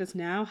affect us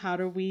now? How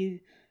do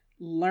we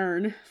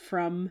learn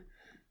from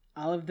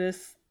all of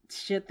this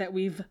shit that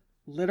we've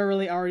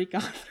literally already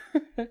gone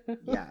through?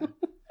 Yeah.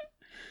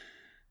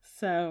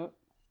 So,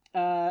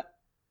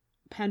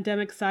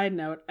 pandemic side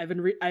note, I've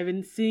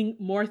been seeing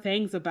more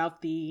things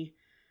about the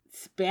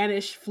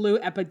Spanish flu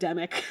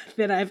epidemic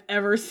than I've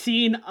ever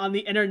seen on the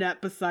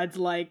internet besides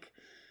like,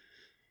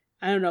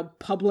 I don't know,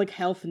 public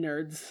health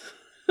nerds.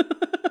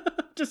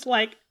 Just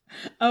like,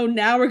 oh,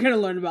 now we're going to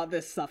learn about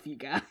this stuff, you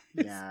guys.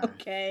 Yeah.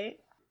 Okay.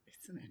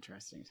 It's an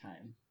interesting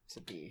time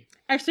to be.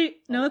 Actually,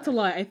 no, that's a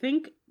lie. I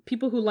think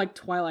people who like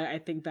Twilight, I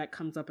think that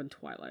comes up in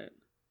Twilight.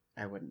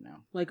 I wouldn't know.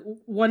 Like,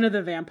 one of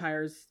the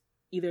vampires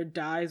either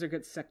dies or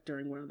gets sick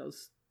during one of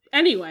those.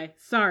 Anyway,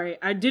 sorry.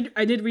 I did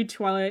read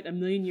Twilight a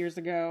million years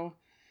ago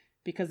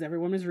because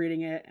everyone was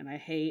reading it, and I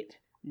hate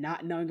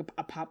not knowing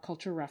a pop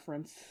culture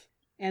reference.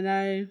 And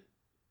I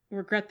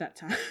regret that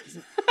time.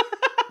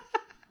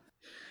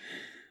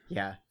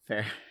 Yeah,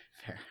 fair.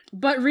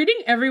 But reading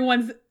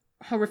everyone's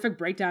horrific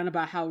breakdown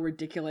about how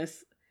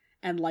ridiculous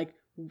and like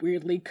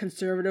weirdly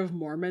conservative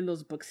Mormon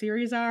those book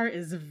series are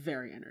is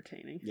very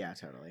entertaining. Yeah,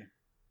 totally.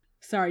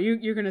 Sorry,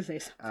 you're gonna say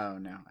something. Oh,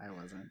 no, I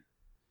wasn't.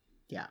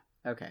 Yeah,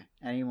 okay.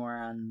 Any more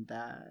on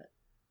that?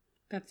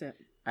 That's it.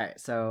 All right,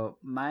 so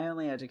my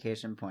only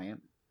education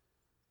point,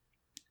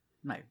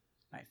 my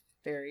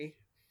very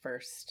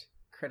first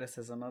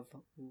criticism of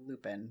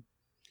Lupin.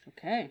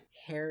 Okay.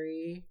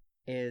 Harry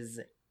is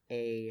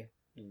a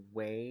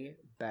way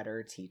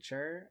better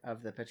teacher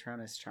of the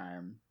Patronus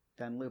charm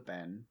than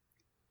Lupin.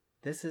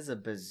 This is a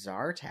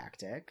bizarre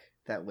tactic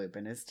that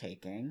Lupin is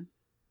taking.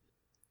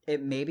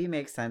 It maybe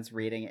makes sense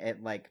reading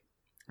it like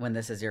when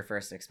this is your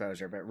first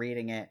exposure, but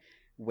reading it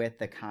with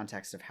the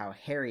context of how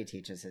Harry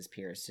teaches his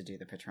peers to do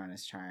the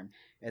Patronus charm,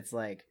 it's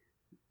like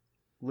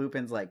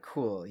Lupin's like,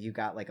 cool, you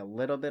got like a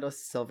little bit of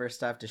silver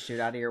stuff to shoot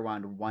out of your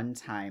wand one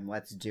time,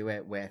 let's do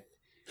it with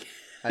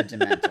a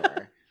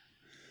Dementor.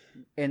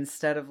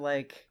 Instead of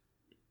like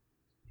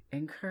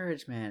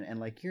encouragement and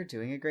like, you're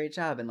doing a great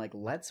job and like,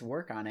 let's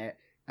work on it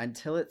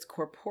until it's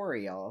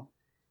corporeal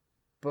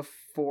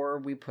before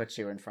we put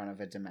you in front of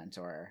a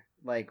Dementor.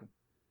 Like,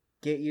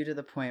 get you to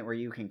the point where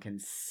you can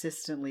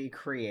consistently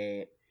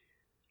create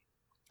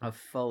a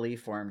fully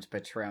formed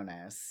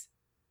Patronus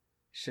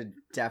should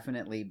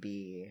definitely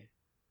be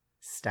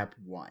step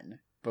one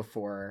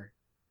before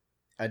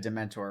a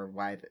Dementor,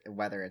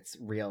 whether it's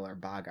real or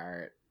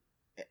Bogart,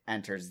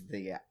 enters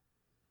the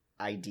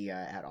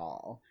idea at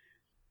all.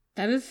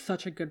 That is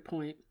such a good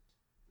point.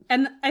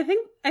 And I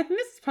think this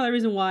is probably the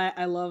reason why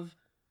I love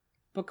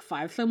book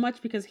 5 so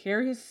much, because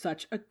Harry is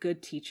such a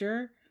good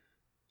teacher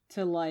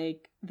to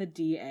like the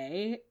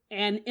DA,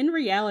 and in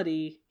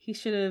reality, he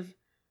should have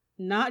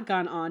not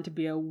gone on to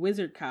be a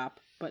wizard cop,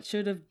 but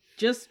should have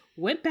just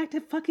went back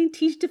to fucking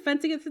teach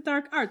Defense Against the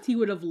Dark Arts. He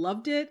would have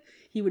loved it.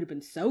 He would have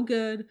been so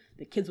good.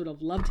 The kids would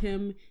have loved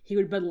him. He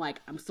would have been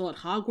like, I'm still at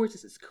Hogwarts.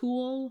 This is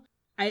cool.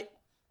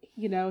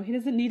 He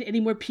doesn't need any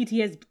more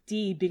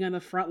PTSD being on the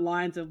front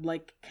lines of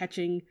like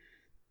catching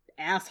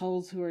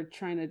assholes who are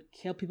trying to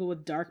kill people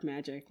with dark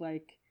magic.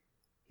 Like,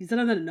 he's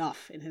done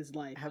enough in his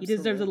life. Absolutely. He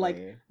deserves a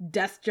like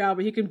desk job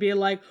where he can be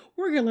like,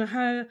 we're gonna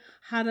learn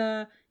how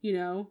to,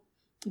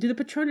 do the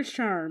Patronus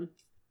charm.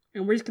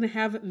 And we're just going to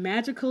have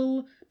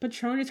magical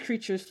Patronus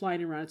creatures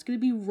flying around. It's going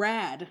to be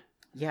rad.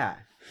 Yeah,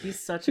 he's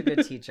such a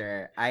good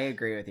teacher. I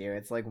agree with you.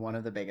 It's like one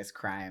of the biggest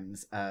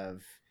crimes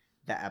of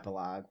the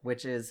epilogue,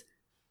 which is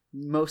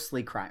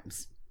mostly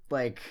crimes.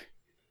 Like,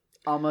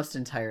 almost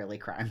entirely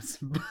crimes.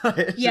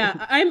 But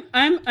yeah,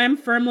 I'm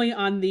firmly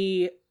on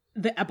the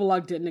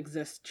epilogue didn't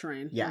exist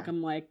train. Yeah. Like,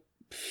 I'm like,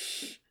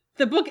 psh.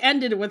 The book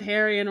ended with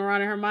Harry and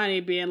Ron and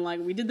Hermione being like,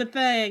 we did the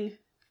thing.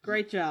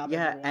 Great job.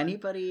 Yeah, everyone.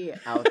 anybody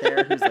out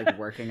there who's like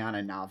working on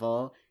a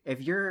novel, if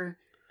you're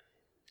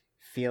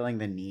feeling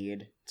the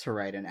need to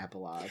write an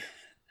epilogue,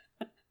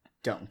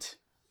 don't.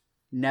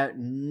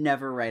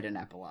 Never write an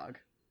epilogue.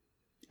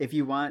 If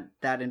you want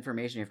that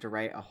information, you have to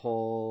write a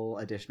whole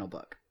additional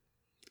book.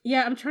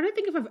 Yeah, I'm trying to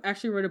think if I've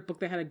actually read a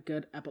book that had a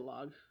good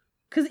epilogue.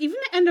 Because even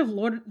the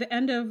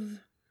end of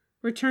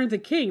Return of the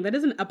King, that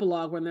is an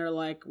epilogue when they're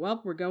like,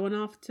 well, we're going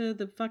off to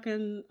the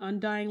fucking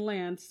Undying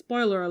Land.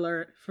 Spoiler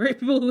alert for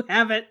people who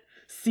haven't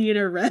seen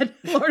or read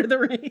Lord of the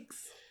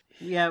Rings.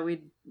 Yeah,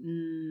 wait,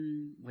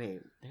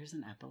 there's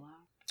an epilogue?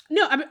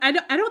 No, I mean, I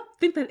don't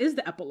think that is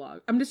the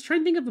epilogue. I'm just trying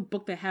to think of a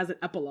book that has an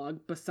epilogue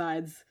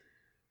besides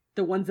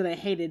the ones that I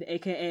hated,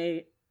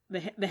 aka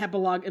the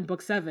epilogue in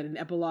book 7 and the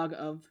epilogue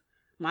of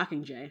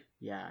Mockingjay.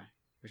 Yeah,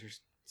 which are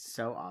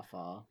so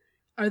awful.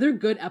 Are there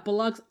good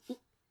epilogues?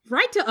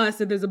 Write to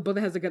us if there's a book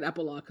that has a good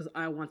epilogue, because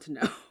I want to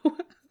know.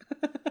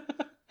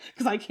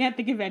 Because I can't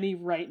think of any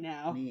right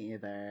now. Me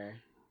either.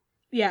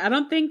 Yeah, I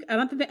don't think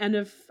the end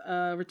of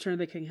Return of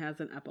the King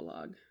has an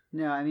epilogue.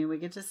 No, I mean, we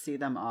get to see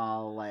them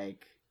all,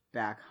 like,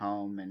 back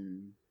home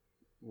and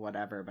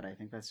whatever, but I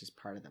think that's just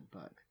part of the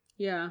book.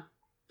 Yeah.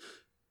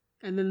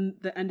 And then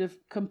the end of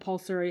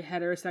compulsory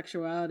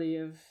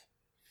heterosexuality of...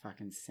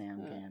 Fucking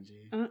Sam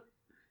Ganji.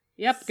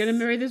 Yep, gonna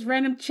marry this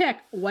random chick.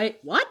 Wait,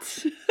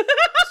 what?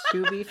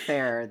 To be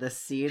fair, the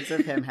seeds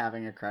of him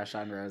having a crush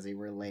on Rosie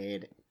were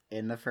laid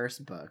in the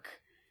first book.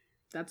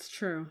 That's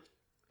true.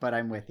 But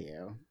I'm with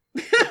you.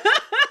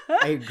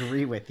 I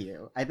agree with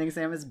you. I think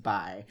Sam is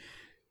bi.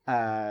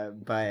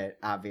 But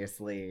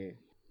obviously,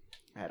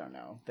 I don't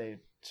know. They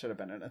should have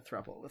been in a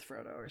throuple with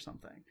Frodo or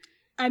something.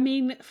 I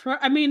mean,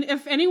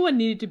 if anyone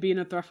needed to be in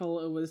a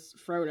throuple, it was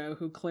Frodo,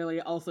 who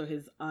clearly also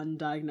has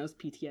undiagnosed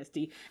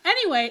PTSD.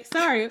 Anyway,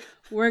 sorry,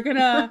 we're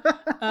gonna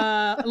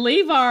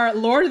leave our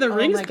Lord of the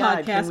Rings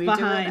podcast Can we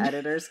behind. do an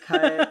editor's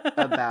cut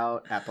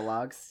about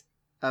epilogues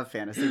of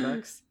fantasy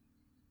books?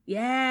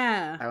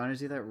 Yeah. I want to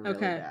do that really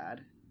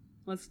bad.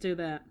 Let's do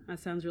that. That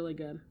sounds really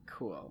good.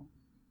 Cool.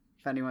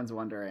 If anyone's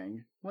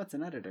wondering, what's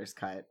an editor's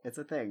cut? It's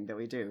a thing that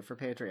we do for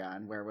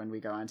Patreon, where when we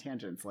go on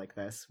tangents like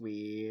this,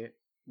 we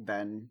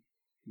then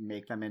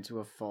make them into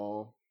a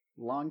full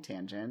long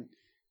tangent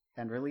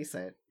and release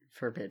it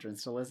for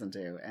patrons to listen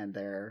to, and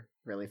they're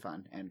really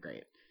fun and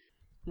great.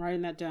 I'm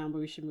writing that down, but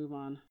we should move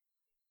on.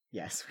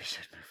 Yes, we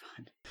should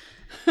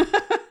move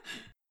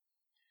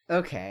on.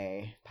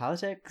 Okay,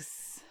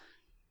 politics.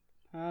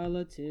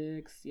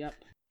 Yep.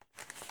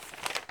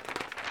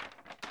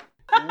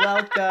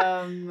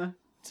 Welcome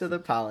to the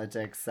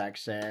politics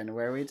section,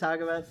 where we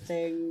talk about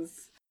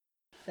things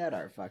that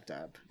are fucked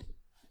up,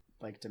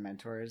 like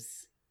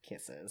Dementor's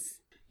kisses.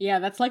 Yeah,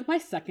 that's like my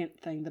second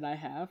thing that I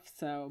have,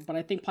 but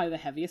I think probably the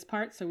heaviest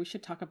part, so we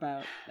should talk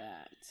about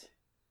that.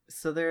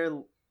 So there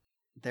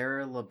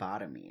are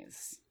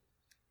lobotomies,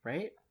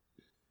 right?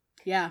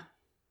 Yeah.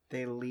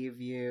 They leave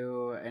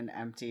you an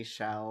empty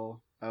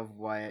shell of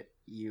what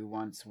you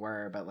once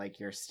were, but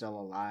like you're still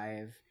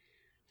alive.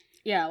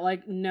 Yeah,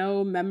 like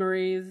no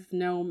memories,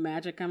 no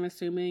magic, I'm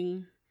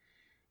assuming.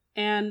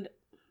 And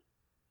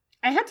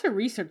I had to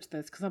research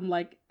this because I'm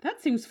like,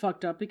 that seems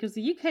fucked up because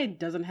the UK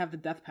doesn't have the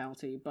death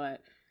penalty,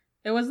 but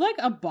it was like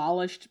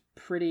abolished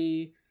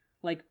pretty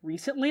like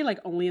recently, like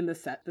only in the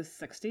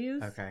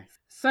 60s. Okay.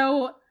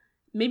 So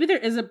maybe there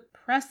is a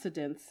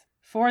precedence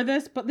for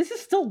this, but this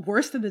is still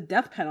worse than the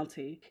death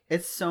penalty.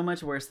 It's so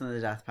much worse than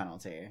the death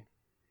penalty.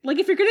 Like,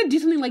 if you're gonna do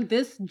something like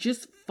this,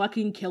 just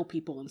fucking kill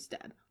people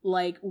instead.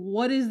 Like,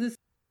 what is this?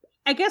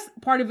 I guess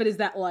part of it is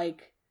that,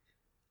 like,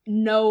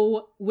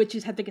 no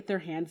witches had to get their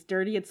hands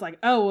dirty. It's like,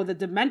 oh, well, the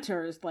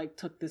Dementors, like,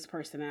 took this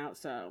person out,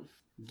 so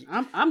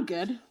I'm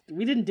good.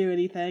 We didn't do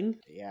anything.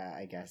 Yeah,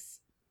 I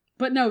guess.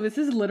 But no, this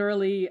is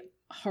literally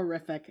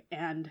horrific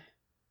and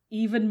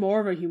even more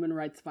of a human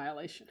rights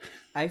violation.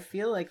 I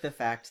feel like the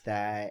fact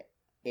that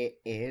it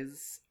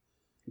is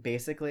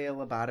basically a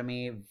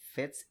lobotomy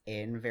fits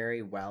in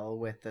very well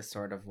with the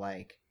sort of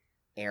like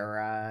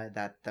era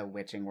that the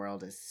witching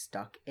world is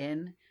stuck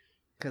in.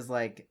 Because,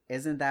 like,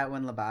 isn't that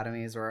when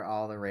lobotomies were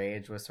all the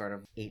rage, was sort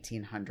of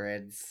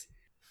 1800s?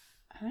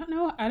 I don't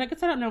know. I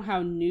guess I don't know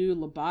how new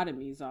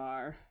lobotomies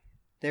are.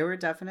 They were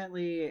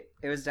definitely,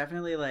 it was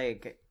definitely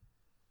like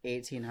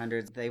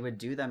 1800s. They would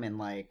do them in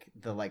like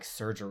the like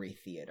surgery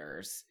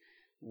theaters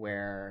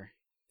where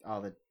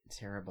all the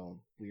terrible,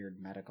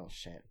 weird medical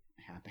shit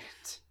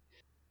happened.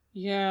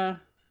 Yeah.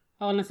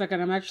 Hold on a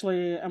second. I'm on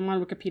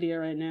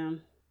Wikipedia right now.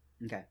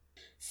 Okay.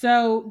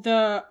 So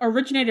the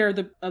originator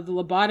of the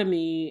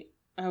lobotomy,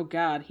 oh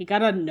god, he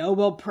got a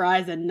Nobel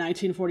Prize in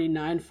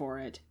 1949 for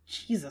it.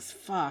 Jesus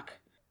fuck.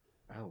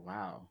 Oh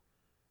wow.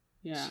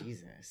 Yeah.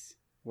 Jesus.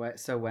 What?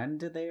 So when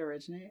did they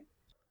originate?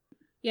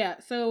 Yeah,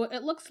 so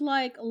it looks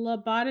like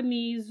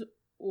lobotomies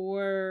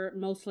were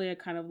mostly a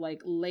kind of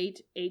like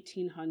late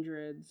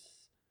 1800s,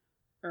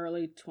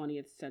 early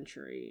 20th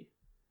century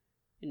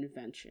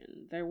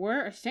invention. There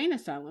were insane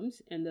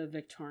asylums in the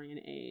Victorian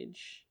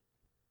age.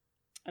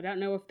 I don't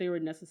know if they were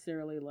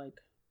necessarily like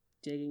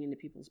digging into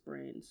people's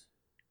brains.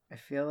 I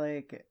feel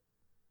like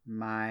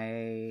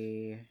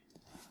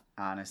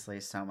honestly,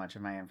 so much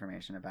of my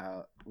information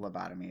about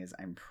lobotomies,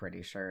 I'm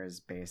pretty sure, is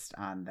based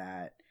on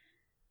that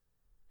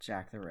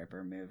Jack the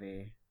Ripper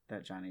movie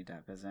that Johnny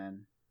Depp is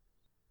in.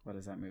 What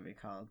is that movie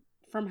called?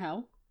 From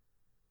Hell?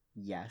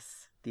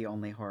 Yes, the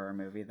only horror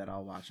movie that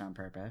I'll watch on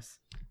purpose.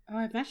 Oh,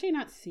 I've actually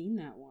not seen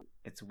that one.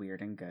 It's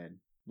weird and good.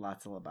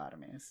 Lots of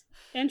lobotomies.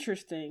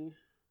 Interesting.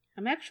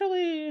 I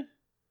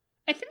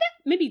think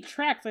that maybe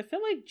tracks. I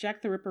feel like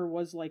Jack the Ripper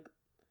was like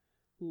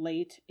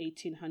late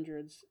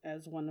 1800s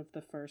as one of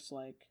the first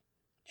like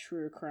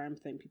true crime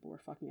thing people were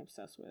fucking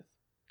obsessed with.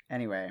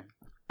 Anyway,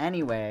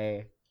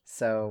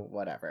 so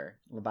whatever.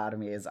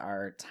 Lobotomies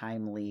are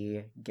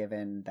timely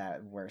given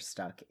that we're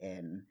stuck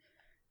in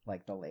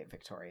like the late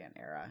Victorian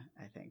era,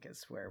 I think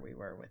is where we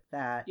were with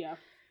that. Yeah.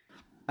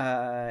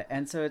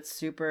 And so it's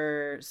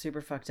super,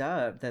 super fucked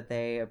up that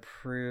they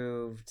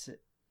approved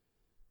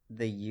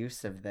the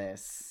use of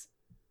this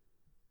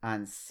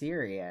on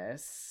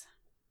Sirius,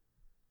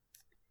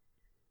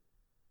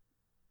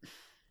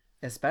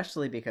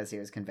 especially because he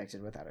was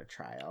convicted without a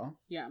trial.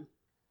 Yeah.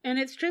 And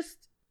it's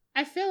just,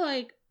 I feel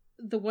like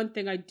the one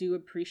thing I do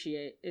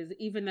appreciate is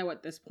even though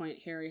at this point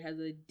Harry has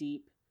a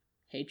deep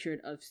hatred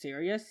of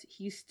Sirius,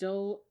 he's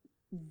still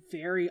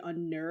very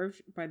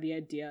unnerved by the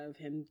idea of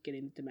him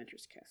getting the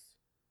Dementor's kiss.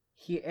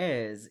 He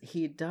is.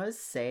 He does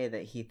say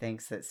that he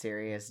thinks that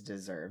Sirius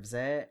deserves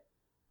it.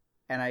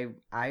 And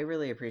I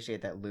really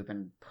appreciate that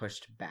Lupin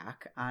pushed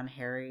back on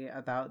Harry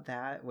about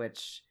that,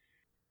 which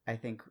I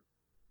think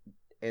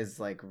is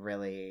like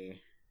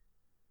really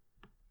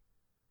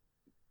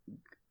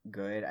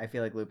good. I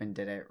feel like Lupin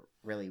did it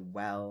really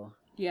well.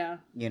 Yeah.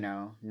 You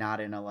know, not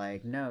in a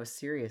like, no,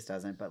 Sirius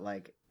doesn't, but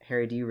like,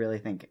 Harry, do you really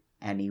think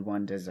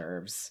anyone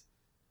deserves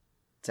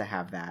to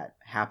have that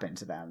happen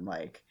to them?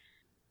 Like,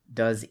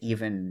 does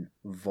even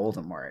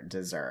Voldemort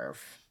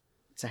deserve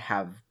to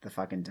have the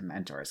fucking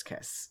Dementor's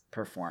kiss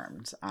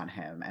performed on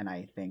him? And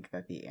I think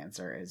that the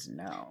answer is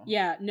no.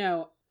 Yeah,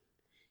 no.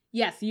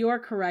 Yes, you are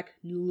correct.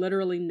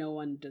 Literally no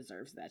one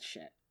deserves that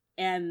shit.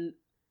 And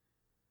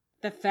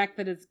the fact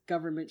that it's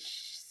government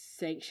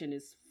sanction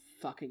is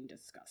fucking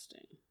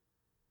disgusting.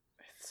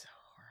 It's so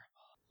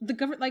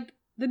horrible.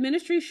 The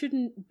ministry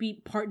shouldn't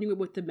be partnering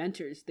with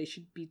Dementors. They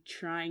should be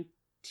trying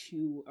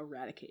to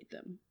eradicate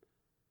them.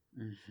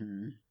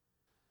 Mm-hmm.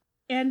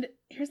 And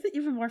here's the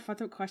even more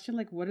fucked up question.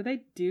 Like, what do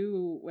they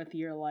do with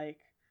your, like,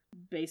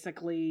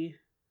 basically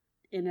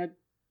in a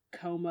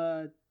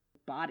coma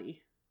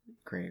body?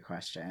 Great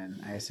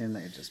question. I assume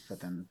they just put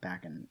them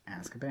back in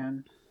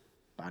Azkaban?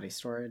 Body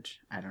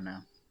storage? I don't know.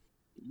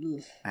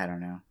 Ugh. I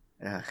don't know.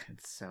 Ugh,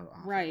 it's so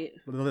awful. Right.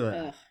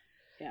 Ugh.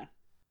 Yeah.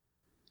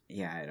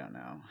 Yeah, I don't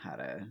know how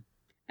to...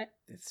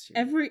 It's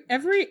every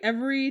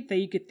that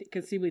you could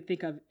conceivably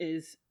think of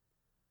is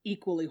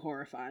equally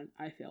horrifying,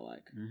 I feel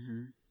like.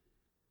 Mm-hmm.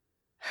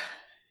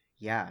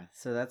 Yeah,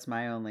 so that's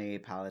my only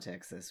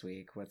politics this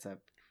week. What's up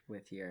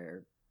with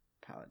your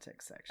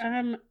politics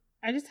section?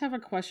 I just have a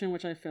question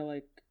which I feel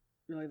like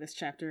really this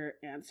chapter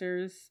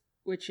answers,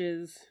 which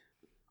is,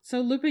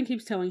 so Lupin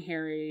keeps telling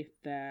Harry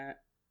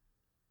that,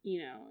 you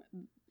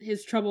know,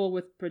 his trouble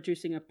with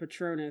producing a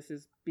Patronus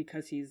is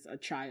because he's a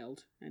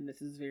child, and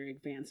this is very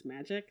advanced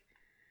magic.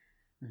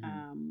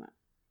 Mm-hmm.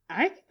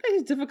 I think that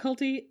his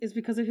difficulty is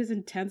because of his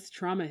intense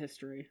trauma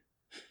history.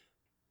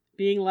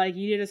 Being like,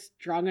 you need a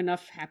strong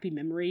enough happy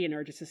memory in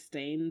order to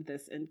sustain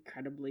this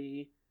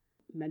incredibly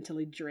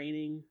mentally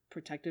draining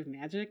protective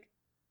magic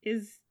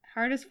is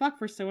hard as fuck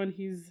for someone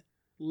who's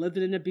lived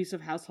in an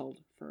abusive household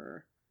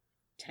for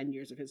 10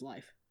 years of his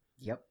life.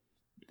 Yep.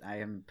 I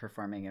am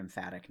performing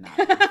emphatic nod.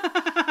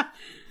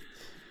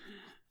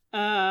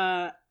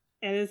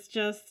 And it's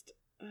just,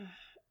 I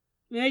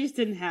mean, I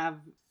didn't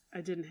have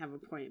a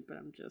point, but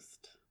I'm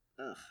just,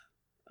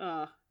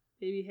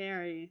 baby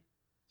Harry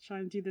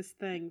trying to do this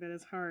thing that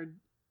is hard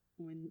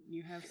when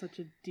you have such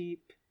a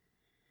deep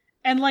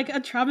and like a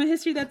trauma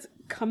history that's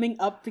coming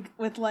up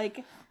with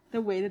like the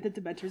way that the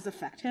Dementors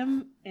affect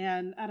him.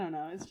 And I don't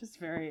know, it's just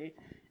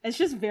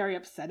very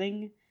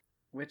upsetting.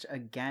 Which,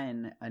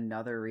 again,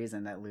 another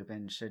reason that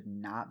Lupin should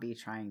not be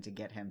trying to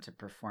get him to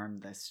perform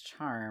this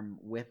charm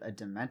with a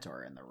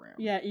Dementor in the room.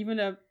 Yeah, even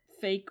a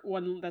fake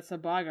one that's a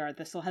Bogart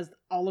that still has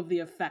all of the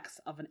effects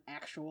of an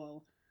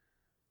actual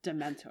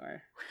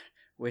Dementor.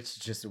 Which,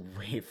 just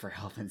wait for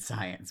Health and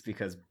Science,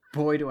 because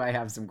boy do I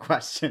have some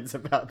questions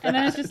about that. And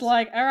then it's just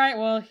like, all right,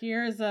 well,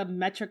 here's a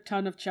metric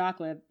ton of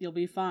chocolate. You'll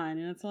be fine.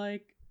 And it's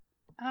like,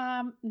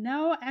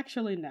 no,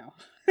 actually, no.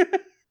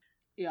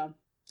 Yeah.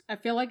 I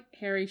feel like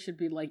Harry should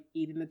be, like,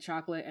 eating the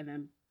chocolate and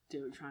then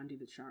try and do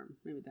the charm.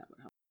 Maybe that would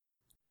help.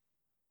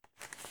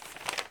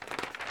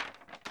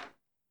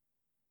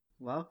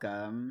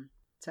 Welcome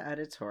to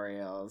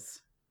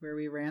Editorials, where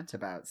we rant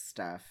about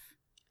stuff.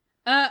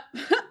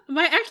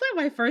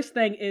 My first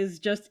thing is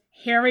just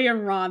Harry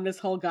and Ron this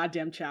whole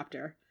goddamn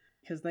chapter.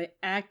 Because they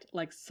act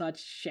like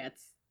such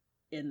shits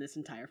in this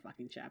entire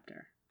fucking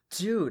chapter.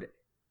 Dude,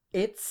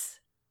 it's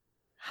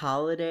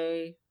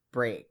holiday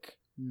break.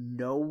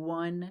 No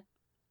one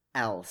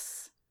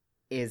else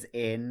is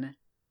in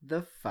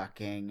the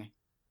fucking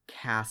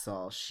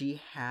castle.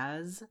 She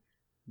has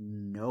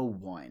no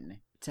one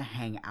to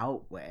hang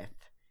out with.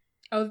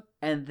 Oh,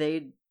 and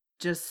they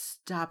just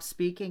stop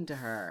speaking to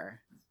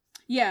her.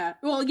 Yeah,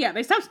 well, yeah,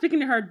 they stopped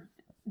speaking to her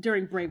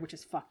during break, which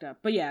is fucked up.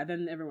 But yeah,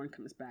 then everyone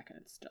comes back and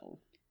it's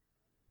still...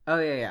 Oh,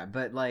 yeah,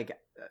 but, like,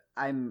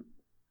 I'm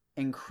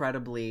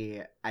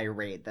incredibly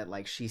irate that,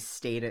 like, she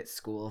stayed at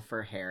school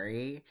for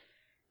Harry,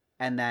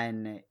 and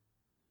then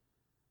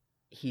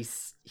he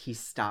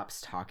stops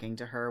talking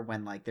to her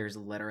when, like, there's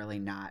literally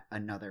not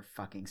another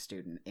fucking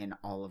student in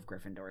all of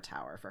Gryffindor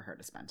Tower for her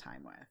to spend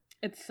time with.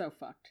 It's so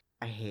fucked.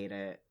 I hate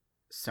it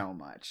so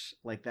much.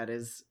 Like, that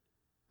is...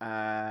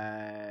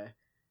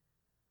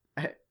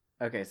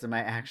 Okay, so my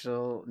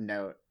actual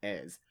note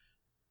is...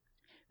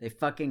 They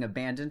fucking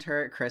abandoned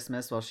her at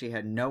Christmas while she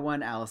had no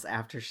one else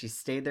after she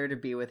stayed there to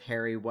be with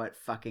Harry. What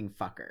fucking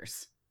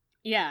fuckers.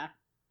 Yeah.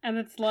 And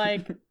it's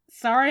like,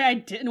 sorry I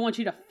didn't want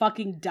you to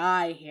fucking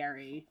die,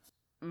 Harry.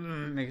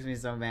 Makes me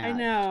so mad. I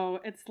know.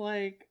 It's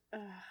like,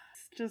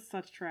 it's just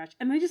such trash.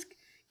 And they just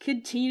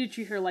continue to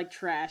treat her like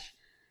trash.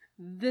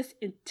 This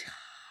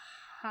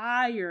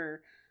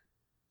entire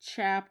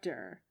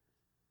chapter.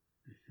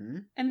 Mm-hmm.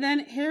 And then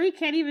Harry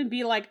can't even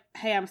be like,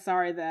 hey, I'm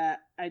sorry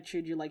that I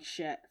treated you like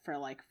shit for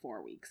like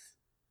 4 weeks.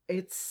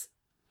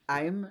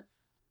 I'm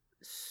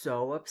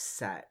so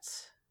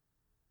upset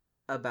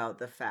about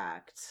the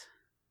fact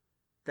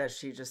that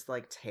she just,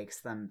 like, takes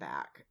them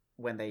back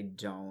when they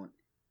don't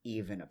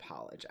even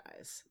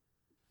apologize.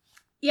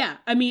 Yeah,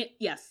 I mean,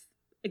 yes,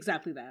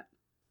 exactly that.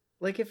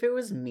 Like, if it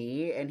was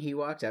me and he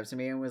walked up to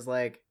me and was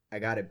like, I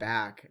got it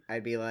back,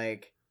 I'd be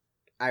like,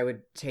 I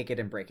would take it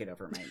and break it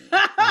over my knee,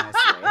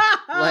 honestly.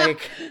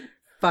 Like,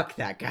 fuck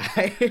that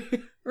guy.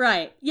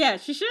 Right. Yeah,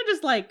 she should have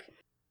just, like...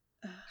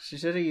 She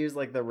should have used,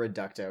 like, the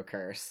Reducto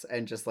curse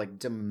and just, like,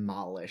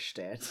 demolished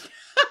it.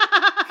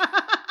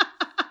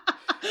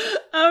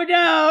 Oh,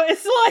 no.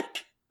 It's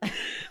like...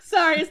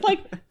 Sorry, it's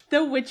like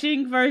the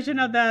witching version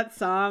of that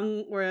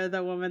song where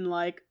the woman,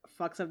 like,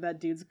 fucks up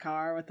that dude's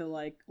car with the,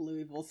 like,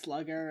 Louisville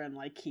Slugger and,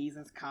 like, keys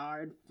his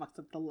car and fucks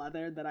up the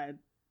leather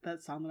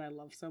that song that I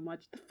love so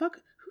much. The fuck?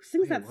 Who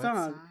sings that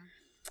song?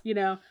 You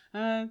know,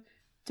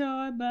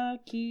 tore my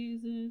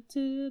keys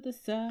into the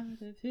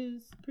side of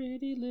his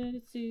pretty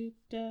little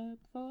souped up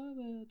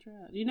four-wheel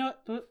drive. You know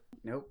what?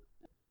 Nope.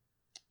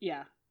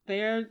 Yeah,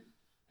 they're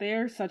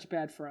such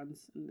bad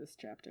friends in this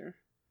chapter.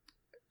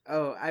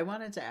 Oh, I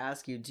wanted to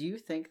ask you, do you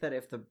think that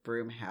if the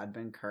broom had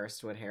been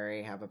cursed, would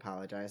Harry have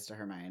apologized to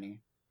Hermione?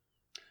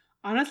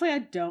 Honestly, I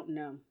don't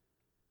know.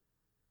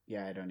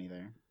 Yeah, I don't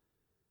either.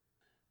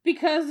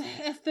 Because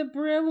if the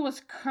broom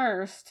was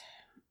cursed,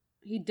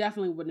 he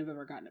definitely wouldn't have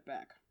ever gotten it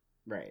back.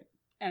 Right.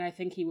 And I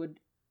think he would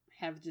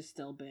have just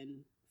still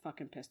been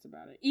fucking pissed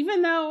about it.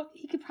 Even though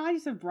he could probably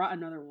just have brought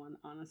another one,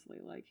 honestly.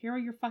 Like, here,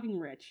 you're fucking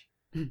rich.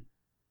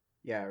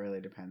 Yeah, it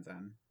really depends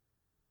on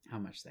how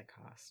much they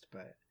cost,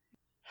 but...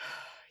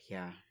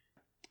 yeah.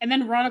 And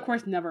then Ron, of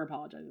course, never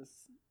apologizes.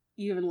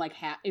 Even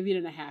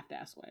in a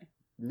half-ass way.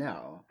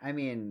 No. I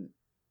mean...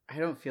 I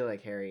don't feel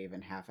like Harry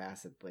even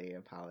half-assedly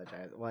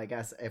apologized. Well, I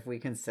guess if we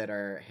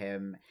consider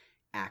him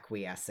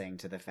acquiescing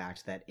to the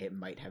fact that it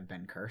might have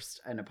been cursed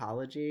an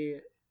apology,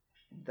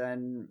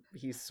 then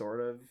he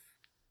sort of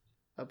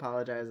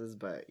apologizes.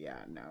 But yeah,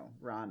 no,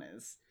 Ron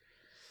is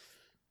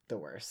the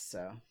worst,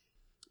 so.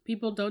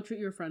 People, don't treat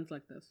your friends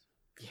like this.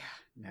 Yeah,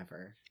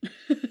 never.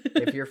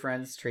 If your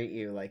friends treat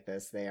you like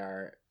this, they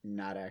are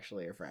not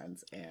actually your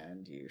friends,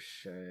 and you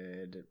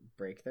should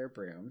break their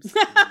brooms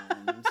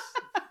and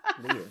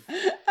leave.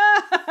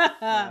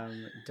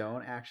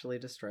 Don't actually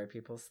destroy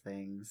people's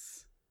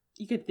things.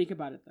 You could think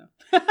about it, though.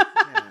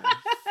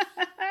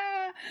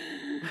 Yeah.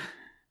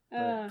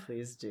 But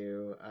please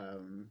do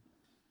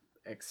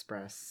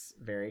express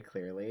very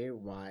clearly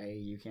why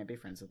you can't be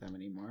friends with them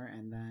anymore,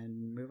 and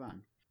then move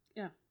on.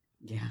 Yeah.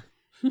 Yeah.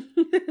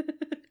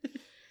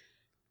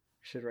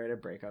 Should write a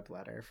breakup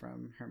letter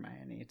from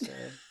Hermione to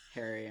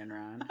Harry and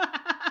Ron.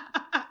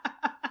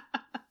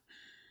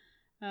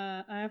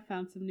 I have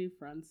found some new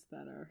friends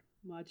that are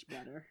much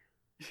better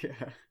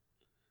Yeah.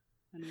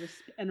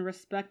 and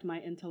respect my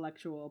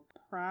intellectual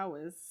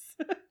prowess.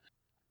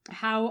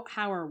 How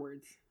are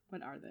words?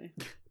 What are they?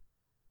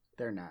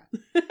 They're not.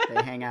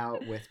 They hang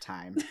out with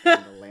time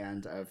in the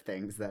land of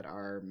things that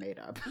are made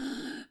up.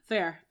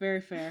 Fair,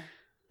 very fair.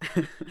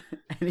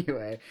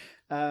 Anyway,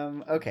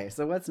 okay,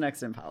 so what's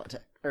next in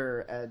politics?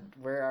 Or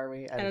where are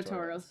we?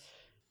 Editorials.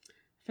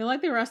 I feel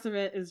like the rest of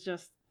it is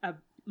just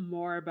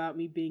more about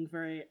me being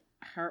very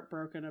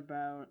heartbroken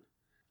about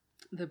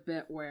the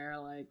bit where,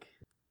 like,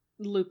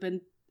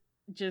 Lupin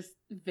just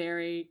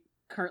very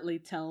curtly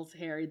tells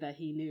Harry that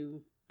he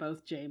knew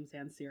both James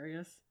and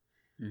Sirius.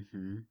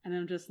 Mm-hmm. And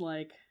I'm just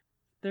like,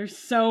 there's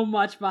so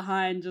much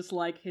behind just,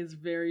 like, his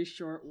very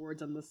short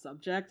words on the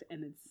subject,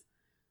 and it's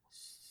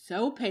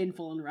so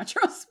painful in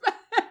retrospect.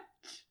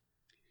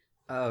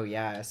 Oh,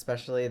 yeah,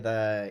 especially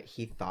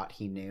he thought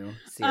he knew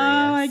Sirius.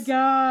 Oh my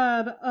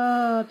god.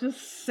 Oh,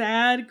 just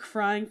sad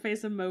crying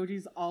face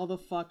emojis all the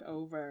fuck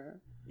over.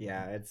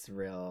 Yeah, it's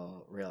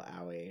real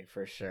owie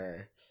for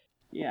sure.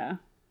 Yeah.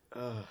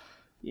 Oh,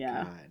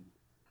 yeah. God.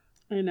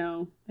 I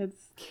know. It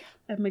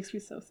makes me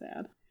so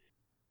sad.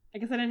 I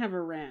guess I didn't have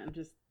a rant,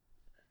 just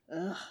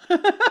ugh.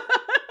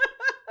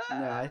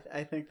 No,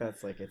 I think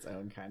that's like its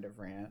own kind of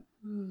rant.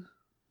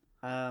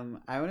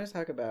 I want to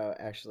talk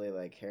about actually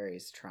like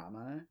Harry's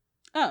trauma.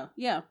 Oh,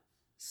 yeah.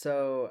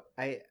 So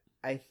I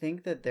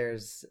think that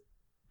there's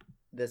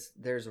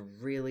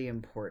really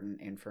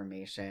important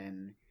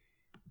information,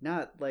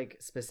 not like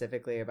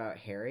specifically about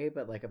Harry,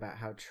 but like about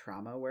how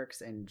trauma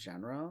works in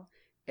general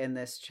in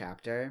this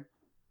chapter,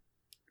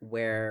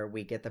 where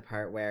we get the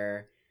part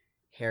where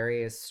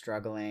Harry is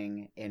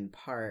struggling in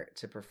part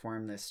to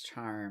perform this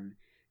charm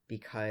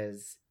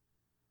because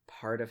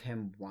part of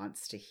him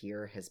wants to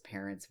hear his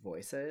parents'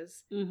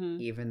 voices,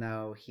 even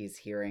though he's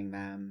hearing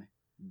them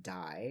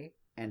die,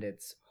 and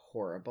it's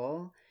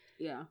horrible.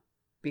 Yeah.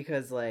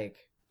 Because,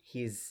 like,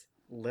 he's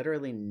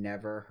literally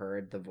never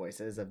heard the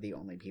voices of the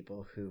only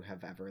people who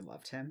have ever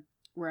loved him.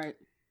 Right.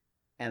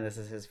 And this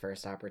is his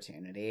first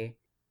opportunity.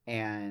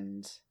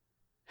 And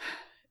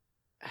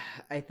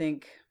I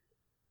think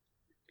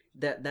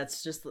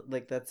that's just,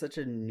 like, that's such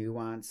a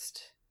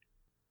nuanced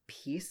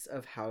piece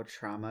of how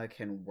trauma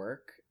can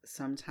work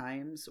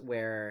sometimes,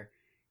 where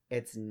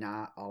it's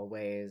not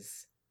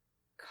always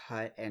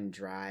cut and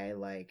dry,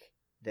 like,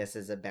 this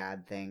is a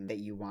bad thing that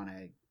you want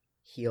to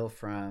heal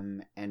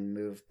from and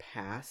move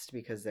past,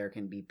 because there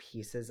can be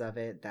pieces of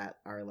it that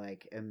are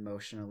like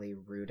emotionally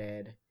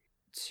rooted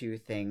to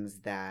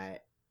things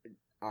that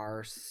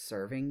are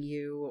serving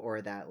you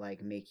or that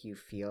like make you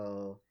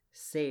feel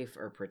safe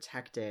or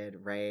protected,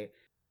 right?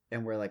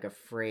 And we're like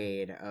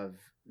afraid of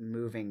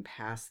moving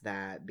past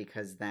that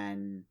because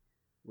then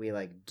we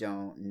like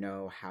don't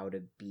know how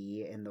to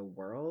be in the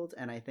world.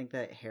 And I think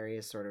that Harry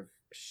is sort of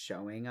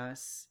showing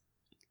us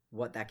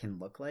what that can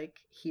look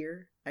like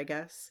here, I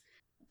guess.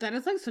 That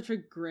is like such a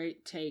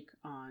great take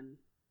on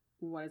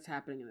what is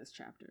happening in this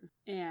chapter.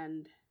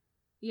 And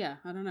yeah,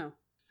 I don't know.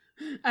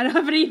 I don't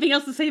have anything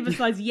else to say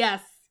besides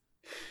yes.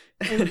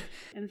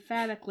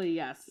 Emphatically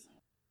yes.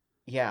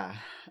 Yeah.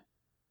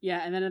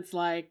 Yeah, and then it's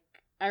like,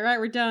 all right,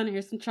 we're done.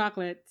 Here's some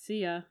chocolate. See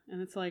ya.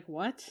 And it's like,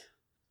 what?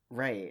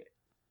 Right.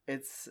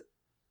 It's,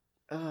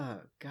 oh,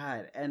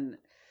 God. And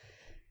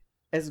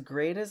as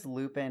great as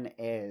Lupin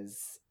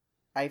is,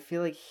 I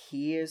feel like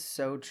he is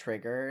so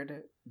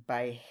triggered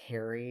by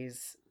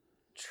Harry's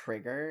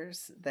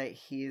triggers that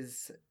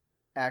he's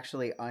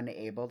actually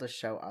unable to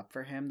show up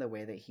for him the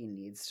way that he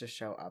needs to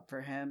show up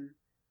for him.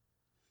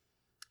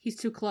 He's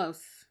too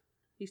close.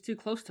 He's too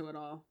close to it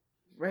all.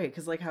 Right,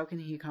 because, like, how can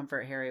he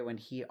comfort Harry when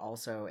he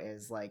also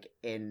is, like,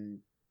 in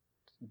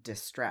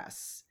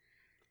distress?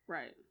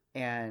 Right.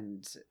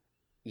 And,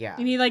 yeah.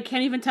 And he, like,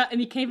 can't even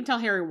tell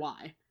Harry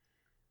why.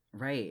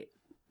 Right.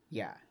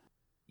 Yeah.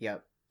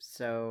 Yep.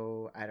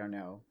 So, I don't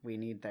know. We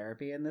need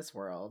therapy in this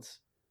world,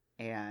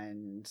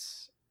 and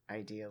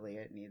ideally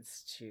it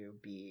needs to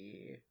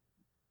be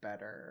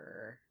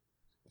better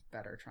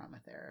trauma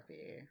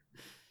therapy.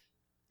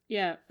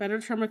 Yeah, better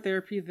trauma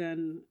therapy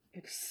than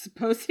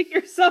exposing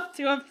yourself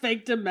to a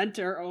fake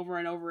Dementor over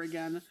and over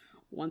again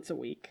once a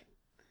week.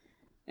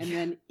 And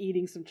then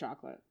eating some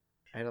chocolate.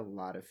 I had a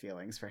lot of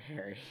feelings for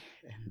Harry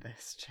in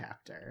this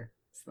chapter.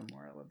 It's the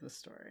moral of the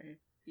story.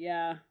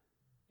 Yeah.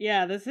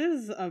 Yeah, this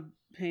is a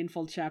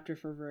painful chapter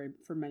for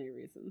many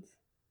reasons.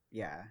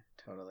 Yeah,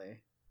 totally.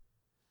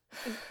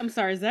 I'm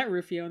sorry, is that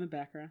Rufio in the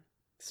background?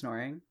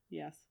 Snoring?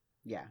 Yes.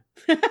 Yeah.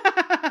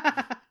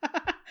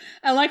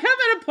 I like how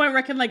I'm at a point where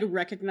I can like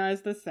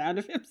recognize the sound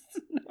of him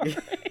snoring.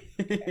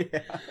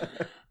 Yeah.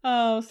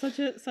 Oh, such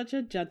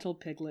a gentle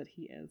piglet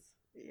he is.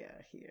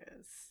 Yeah, he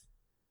is.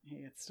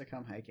 He gets to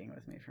come hiking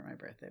with me for my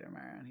birthday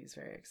tomorrow, and he's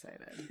very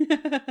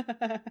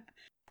excited.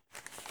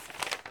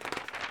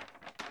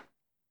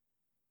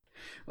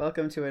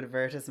 Welcome to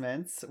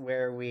Advertisements,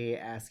 where we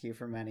ask you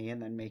for money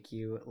and then make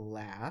you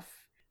laugh.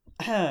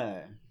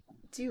 Do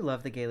you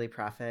love the Gaily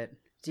Prophet?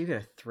 Do you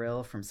get a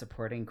thrill from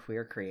supporting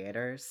queer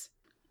creators?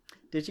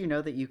 Did you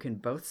know that you can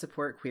both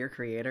support queer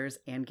creators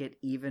and get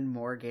even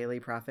more Gaily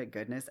Prophet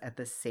goodness at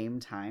the same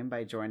time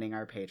by joining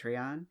our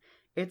Patreon?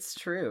 It's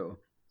true.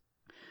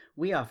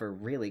 We offer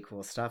really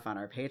cool stuff on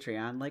our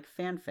Patreon like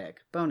fanfic,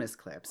 bonus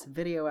clips,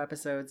 video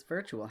episodes,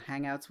 virtual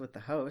hangouts with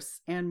the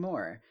hosts, and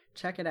more.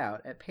 Check it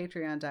out at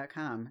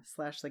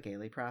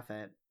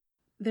patreon.com/thegailyprophet.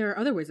 There are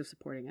other ways of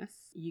supporting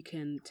us. You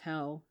can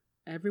tell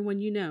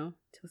everyone you know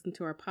to listen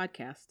to our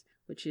podcast,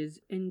 which is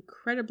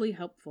incredibly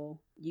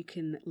helpful. You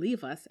can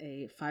leave us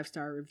a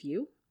 5-star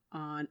review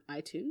on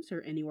iTunes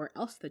or anywhere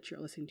else that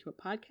you're listening to a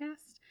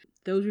podcast.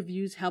 Those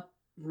reviews help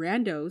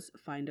randos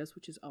find us,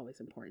 which is always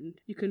important.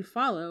 You can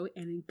follow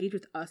and engage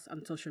with us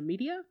on social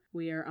media.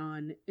 We are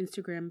on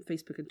Instagram,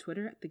 Facebook, and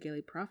Twitter at The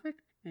Gaily Prophet.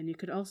 And you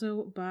could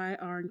also buy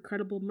our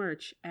incredible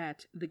merch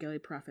at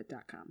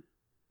thegailyprophet.com.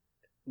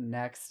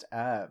 Next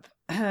up.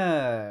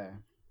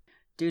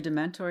 Do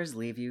Dementors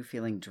leave you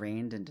feeling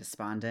drained and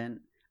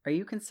despondent? Are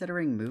you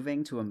considering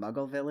moving to a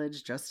Muggle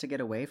village just to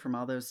get away from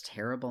all those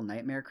terrible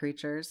nightmare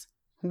creatures?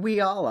 We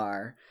all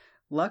are.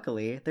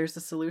 Luckily, there's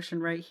a solution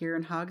right here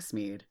in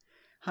Hogsmeade.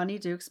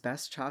 Honeyduke's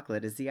Best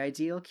Chocolate is the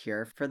ideal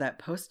cure for that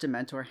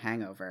post-Dementor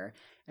hangover,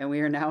 and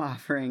we are now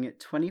offering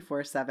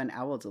 24/7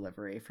 owl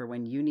delivery for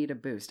when you need a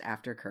boost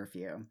after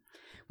curfew.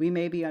 We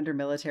may be under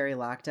military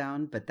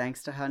lockdown, but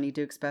thanks to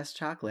Honeyduke's Best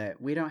Chocolate,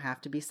 we don't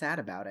have to be sad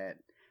about it.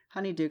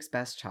 Honeyduke's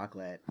Best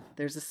Chocolate.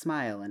 There's a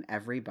smile in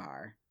every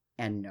bar,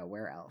 and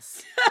nowhere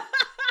else.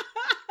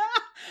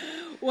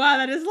 Wow,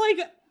 that is like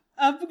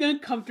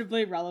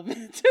uncomfortably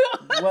relevant to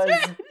us.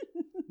 Was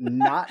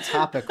not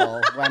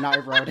topical when I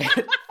wrote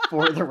it,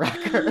 for the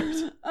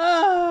record.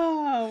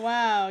 Oh,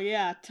 wow.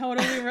 Yeah,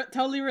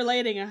 totally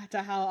relating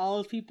to how all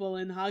those people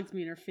in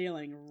Hogsmeade are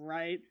feeling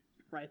right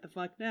the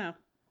fuck now.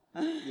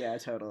 Yeah,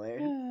 totally.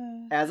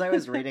 As I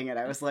was reading it,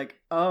 I was like,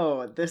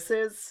 oh, this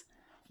is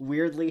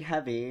weirdly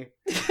heavy.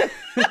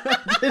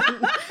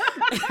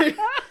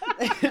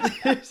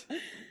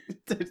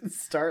 It didn't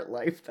start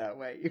life that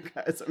way, you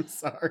guys. I'm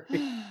sorry.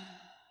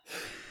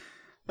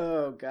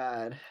 Oh,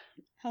 God.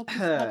 Health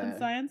and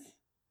science?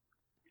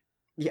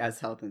 Yes,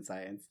 health and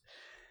science.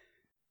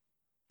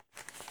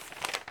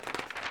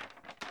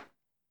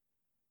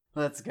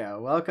 Let's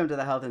go. Welcome to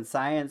the health and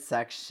science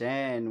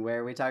section,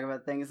 where we talk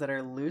about things that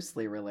are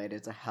loosely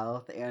related to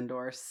health and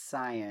or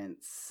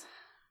science.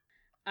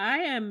 I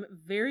am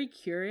very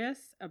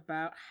curious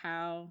about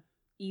how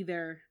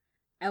either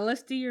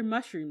LSD or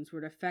mushrooms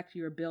would affect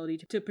your ability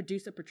to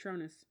produce a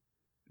Patronus.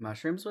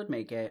 Mushrooms would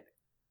make it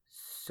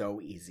so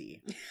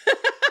easy.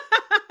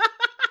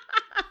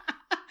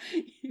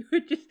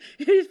 It'd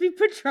just be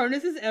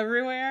Patronuses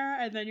everywhere,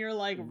 and then you're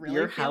like really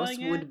your house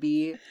feeling it. Would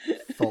be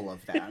full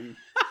of them.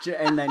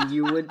 And then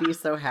you would be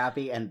so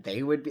happy, and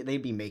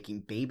they'd be making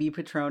baby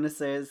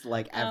Patronuses.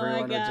 Like,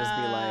 everyone would just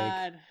be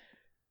like,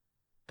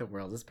 the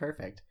world is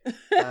perfect.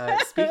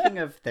 Speaking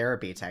of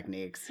therapy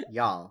techniques,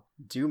 y'all,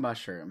 do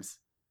mushrooms.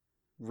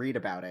 Read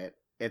about it.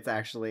 It's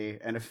actually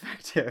an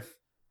effective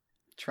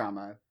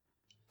trauma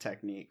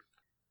technique.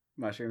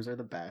 Mushrooms are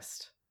the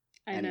best.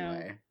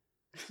 Anyway.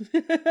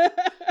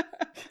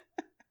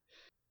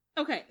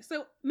 Okay,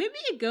 so maybe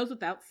it goes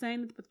without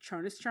saying that the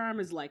Patronus charm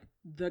is like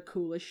the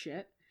coolest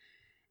shit.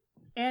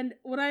 And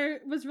what I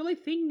was really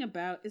thinking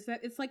about is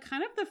that it's like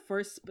kind of the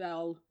first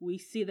spell we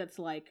see that's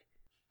like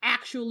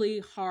actually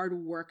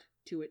hard work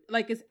to it.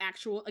 Like it's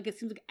actual, like it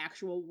seems like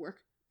actual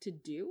work to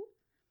do.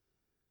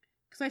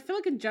 Because I feel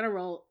like in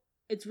general,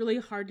 it's really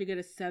hard to get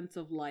a sense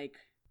of like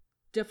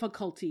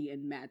difficulty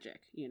in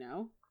magic, you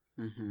know?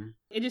 Mm-hmm.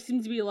 It just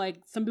seems to be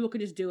like some people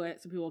could just do it,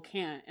 some people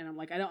can't, and I'm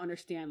like, I don't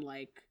understand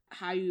like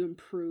how you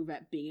improve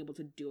at being able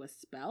to do a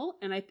spell.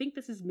 And I think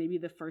this is maybe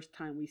the first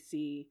time we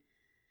see,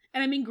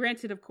 and I mean,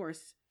 granted, of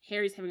course,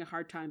 Harry's having a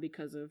hard time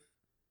because of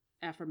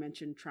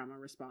aforementioned trauma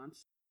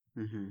response,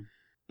 Mm-hmm.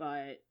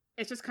 but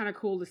it's just kind of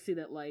cool to see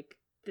that like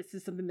this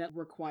is something that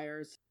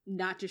requires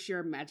not just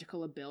your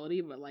magical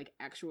ability, but like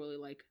actually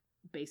like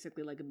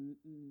basically like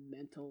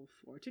mental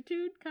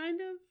fortitude, kind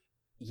of.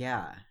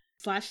 Yeah.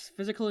 /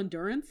 physical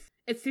endurance.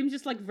 It seems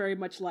just like very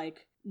much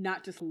like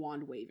not just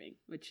wand waving,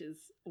 which is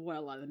what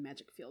a lot of the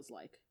magic feels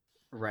like.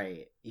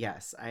 Right.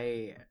 Yes,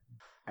 I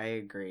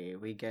agree.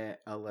 We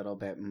get a little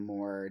bit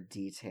more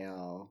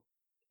detail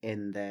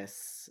in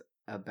this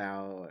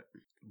about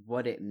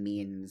what it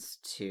means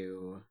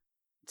to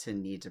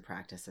need to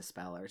practice a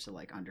spell or to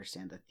like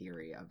understand the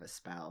theory of a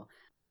spell.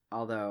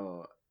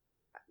 Although,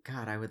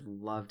 God, I would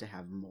love to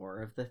have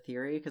more of the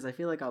theory, because I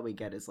feel like all we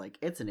get is like,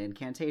 it's an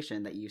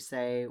incantation that you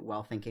say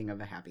while thinking of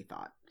a happy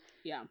thought.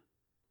 Yeah.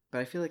 But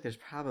I feel like there's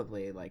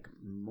probably like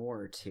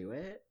more to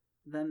it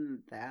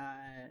than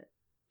that.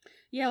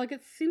 Yeah, like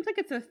it seems like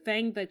it's a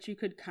thing that you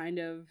could kind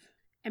of,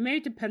 and maybe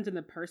it depends on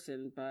the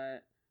person,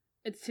 but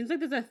it seems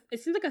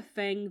like a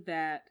thing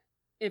that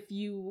if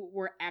you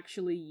were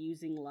actually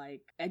using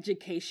like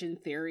education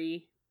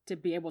theory to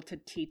be able to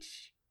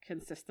teach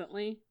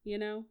consistently, you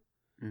know?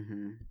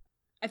 Mm-hmm.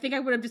 I think I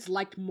would have just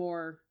liked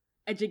more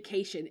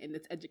education in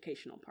its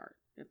educational part,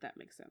 if that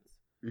makes sense.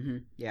 Mm-hmm.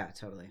 Yeah,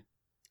 totally.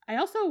 I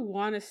also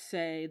want to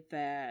say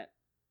that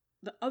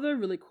the other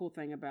really cool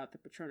thing about the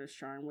Patronus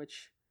charm,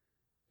 which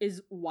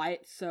is why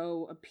it's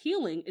so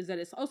appealing, is that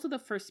it's also the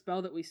first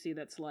spell that we see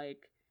that's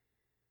like,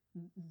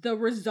 the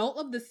result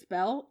of the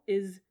spell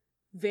is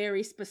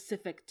very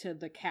specific to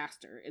the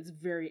caster. It's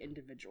very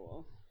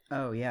individual.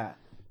 Oh, yeah.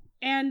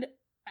 And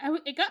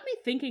it got me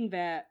thinking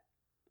that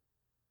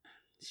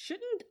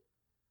shouldn't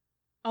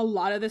a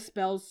lot of the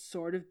spells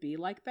sort of be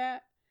like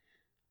that?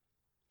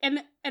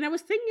 And I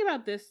was thinking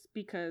about this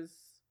because,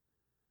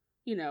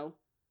 you know,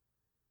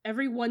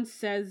 everyone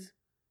says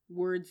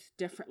words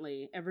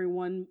differently.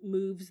 Everyone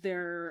moves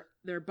their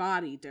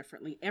body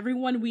differently.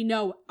 Everyone we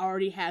know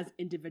already has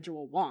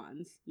individual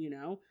wands, you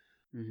know?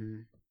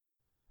 Mm-hmm.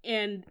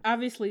 And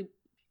obviously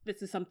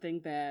this is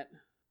something that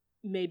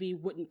maybe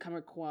wouldn't come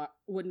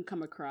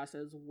across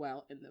as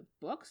well in the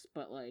books,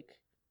 but like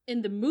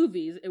in the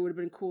movies it would have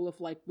been cool if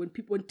like when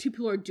two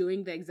people are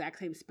doing the exact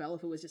same spell,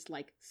 if it was just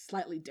like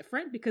slightly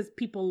different, because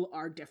people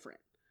are different,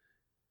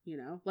 you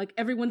know, like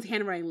everyone's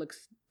handwriting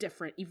looks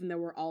different even though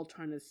we're all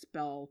trying to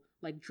spell,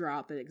 like draw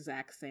out the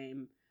exact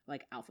same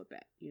like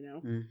alphabet, you know.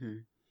 Mm-hmm.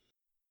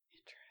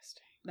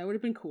 Interesting. That would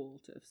have been cool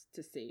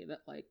to see that.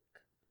 Like,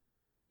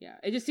 yeah,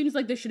 it just seems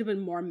like there should have been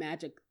more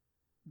magic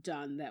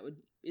done that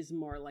is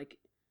more like,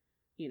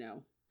 you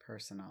know,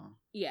 personal.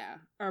 Yeah,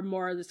 or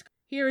more this,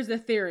 here is the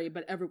theory,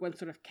 but everyone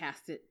sort of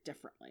cast it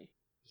differently.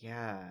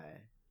 Yeah.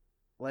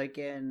 Like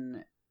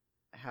in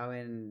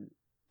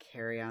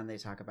Carry On they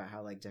talk about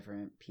how like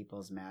different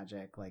people's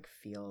magic like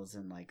feels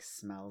and like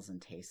smells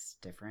and tastes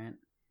different.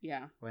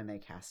 Yeah. When they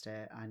cast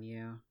it on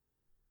you.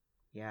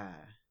 Yeah.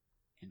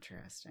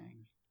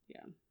 Interesting.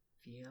 Yeah.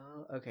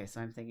 Okay, so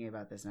I'm thinking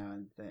about this now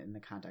in the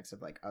context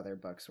of like other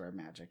books where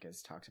magic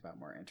is talked about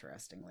more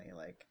interestingly,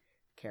 like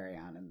Carry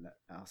On and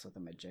also the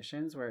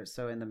Magicians, where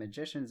so in the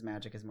Magicians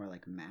magic is more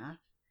like math.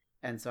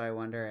 And so I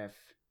wonder if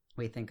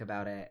we think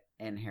about it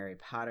in Harry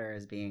Potter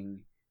as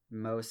being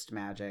most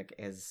magic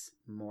is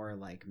more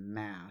like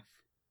math,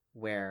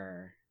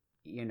 where,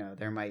 you know,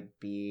 there might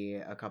be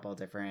a couple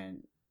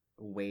different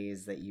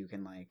ways that you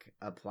can like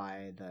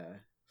apply the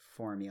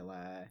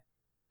formula,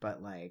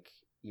 but like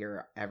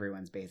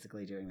everyone's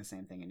basically doing the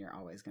same thing and you're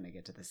always going to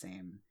get to the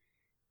same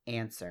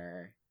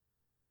answer.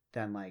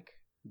 Then like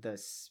the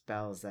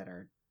spells that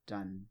are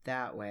done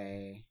that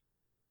way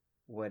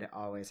would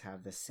always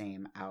have the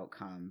same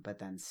outcome, but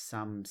then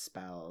some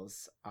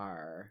spells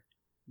are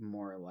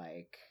more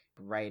like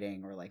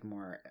writing or like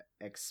more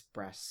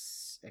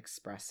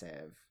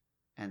expressive,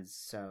 and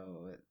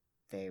so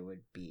they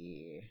would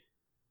be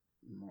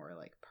more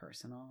like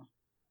personal.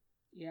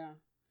 Yeah.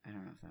 I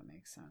don't know if that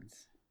makes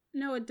sense.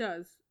 No, it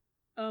does.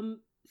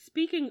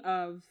 Speaking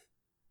of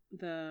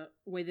the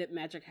way that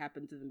magic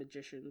happens in the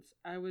Magicians,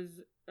 I was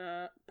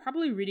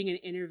probably reading an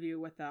interview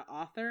with the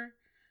author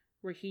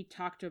where he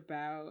talked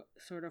about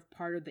sort of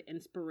part of the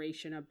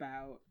inspiration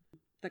about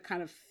the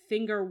kind of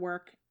finger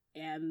work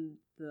and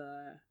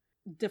the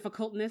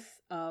difficultness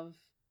of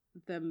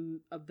the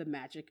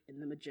magic in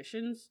the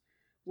Magicians,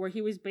 where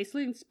he was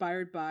basically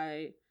inspired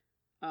by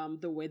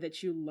the way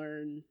that you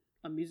learn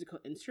a musical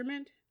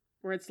instrument,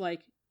 where it's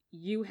like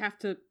you have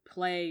to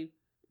play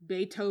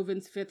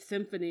Beethoven's Fifth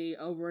Symphony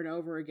over and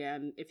over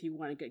again if you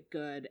want to get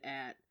good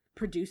at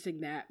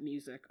producing that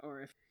music,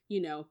 or if,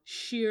 you know,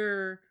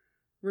 sheer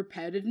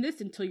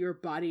repetitiveness until your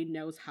body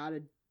knows how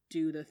to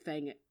do the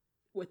thing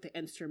with the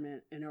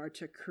instrument in order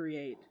to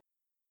create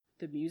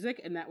the music.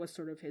 And that was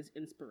sort of his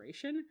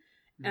inspiration.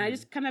 And I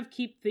just kind of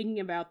keep thinking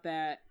about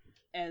that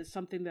as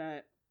something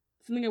I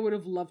would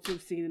have loved to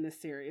have seen in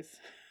this series.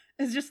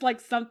 It's just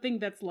like something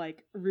that's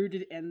like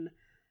rooted in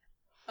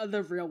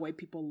the real way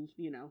people,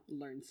 you know,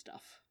 learn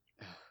stuff.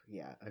 Oh,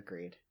 yeah,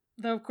 agreed.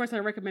 Though, of course, I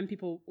recommend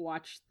people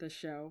watch the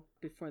show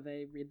before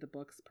they read the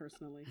books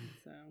personally.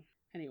 So,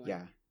 anyway.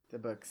 Yeah, the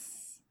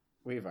books,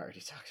 we've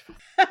already talked about.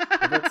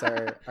 The books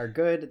are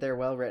good. They're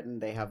well written.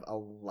 They have a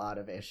lot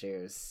of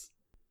issues.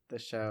 The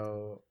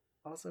show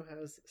also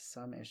has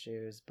some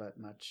issues, but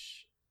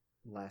much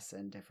less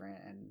and different.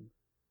 And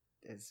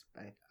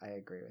I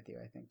agree with you.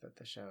 I think that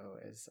the show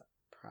is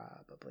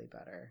probably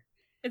better.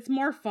 It's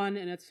more fun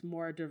and it's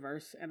more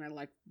diverse, and I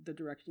like the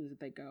directions that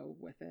they go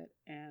with it.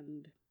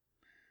 And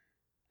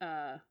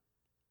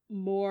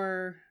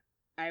more,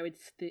 I would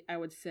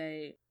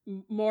say,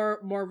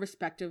 more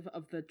respective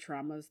of the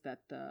traumas that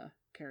the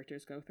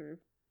characters go through.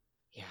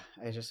 Yeah,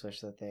 I just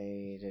wish that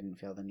they didn't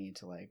feel the need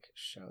to like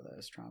show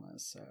those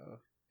traumas so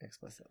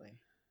explicitly.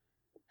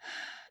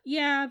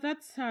 Yeah,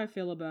 that's how I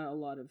feel about a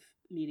lot of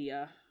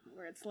media,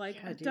 where it's like,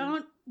 Yeah, I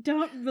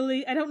don't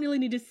really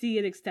need to see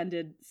an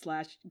extended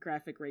 /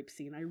 graphic rape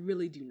scene. I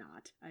really do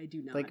not. I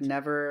do not. Like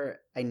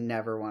I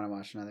never want to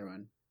watch another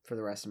one for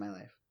the rest of my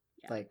life.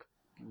 Yeah. Like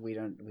we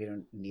don't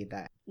need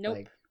that. Nope.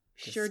 Like,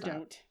 sure stop.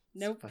 don't.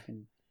 Nope. It's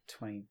fucking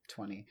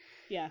 2020.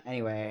 Yeah.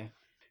 Anyway,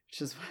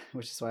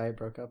 which is why I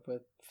broke up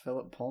with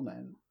Philip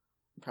Pullman.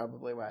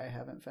 Probably why I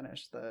haven't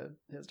finished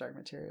his Dark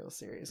Materials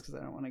series, because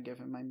I don't want to give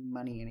him my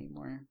money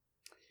anymore.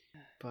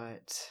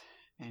 But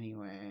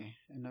anyway,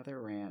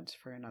 another rant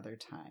for another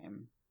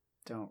time.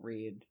 Don't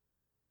read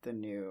the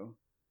new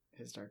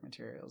his Dark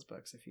Materials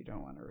books if you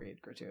don't want to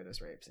read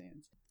gratuitous rape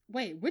scenes.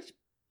 Which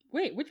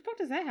book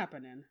does that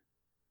happen in?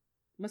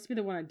 Must be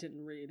the one I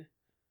didn't read.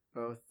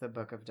 Both the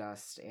Book of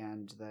Dust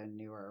and the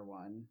newer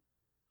one,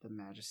 the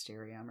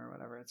Magisterium or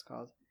whatever it's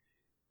called.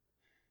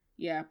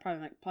 Yeah,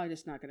 probably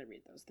just not gonna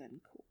read those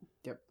then. Cool.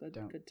 Yep.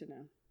 Good to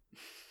know.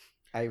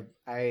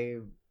 I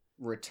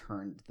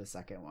returned the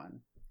second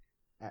one.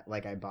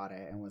 I bought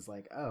it and was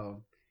like,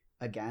 oh,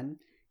 again?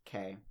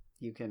 Okay,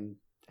 you can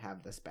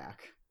have this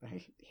back.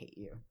 I hate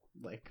you.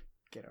 Like,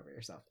 get over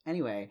yourself.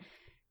 Anyway,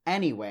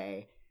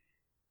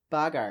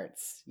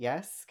 Boggarts.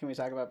 Yes? Can we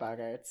talk about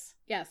Boggarts?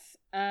 Yes.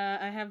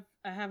 I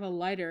have a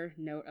lighter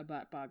note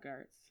about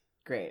Boggarts.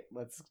 Great.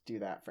 Let's do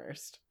that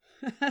first.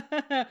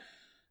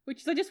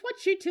 Which is, I just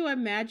want you to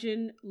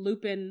imagine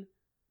Lupin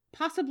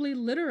possibly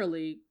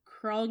literally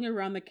crawling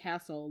around the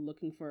castle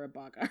looking for a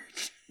Boggart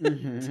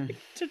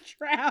to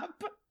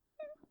trap.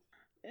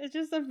 It's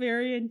just a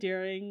very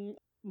endearing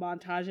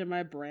montage in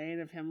my brain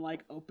of him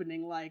like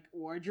opening like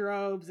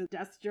wardrobes and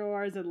desk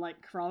drawers and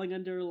like crawling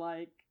under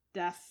like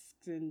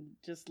desks and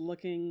just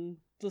looking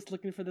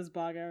for this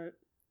Boggart.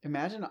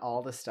 Imagine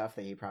all the stuff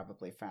that he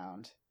probably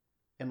found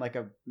in like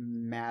a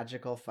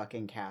magical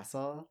fucking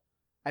castle.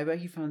 I bet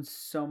he found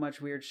so much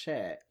weird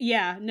shit.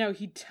 Yeah, no,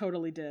 he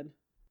totally did.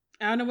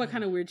 I don't know what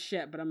kind of weird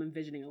shit, but I'm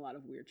envisioning a lot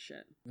of weird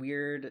shit.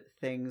 Weird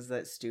things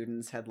that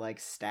students had like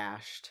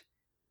stashed,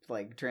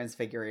 like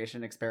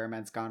transfiguration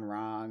experiments gone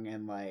wrong,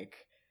 and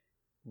like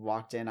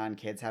walked in on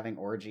kids having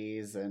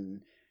orgies,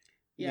 and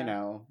you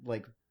know,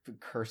 like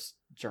cursed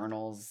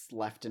journals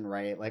left and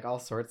right, like all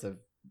sorts of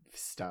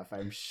stuff,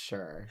 I'm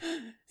sure.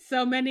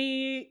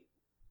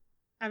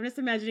 I'm just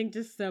imagining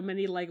just so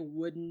many like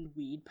wooden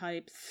weed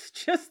pipes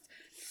just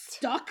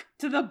stuck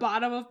to the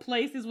bottom of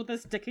places with a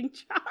sticking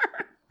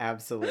jar.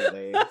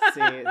 Absolutely.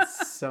 See,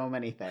 so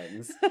many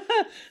things.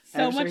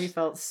 I'm sure he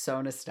felt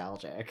so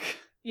nostalgic.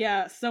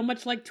 Yeah, so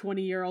much like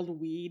 20-year-old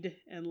weed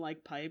and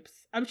like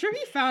pipes. I'm sure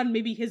he found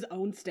maybe his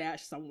own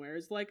stash somewhere.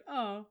 It's like,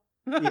 oh.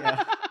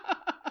 Yeah.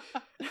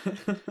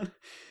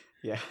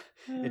 Yeah.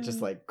 It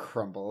just like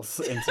crumbles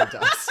into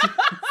dust.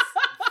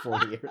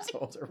 40 years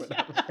old or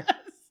whatever.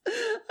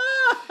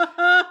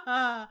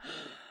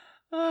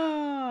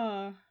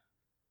 Yes.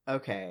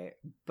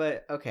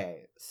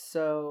 Okay,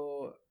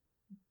 so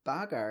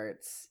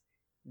Boggarts,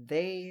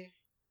 they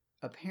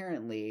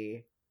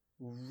apparently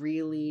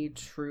really,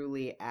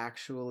 truly,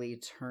 actually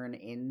turn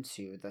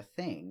into the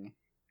thing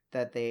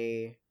that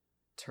they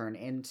turn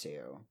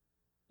into.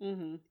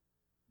 Mm-hmm.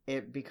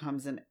 It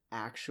becomes an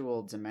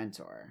actual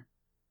Dementor.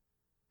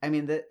 I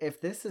mean,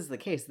 if this is the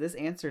case, this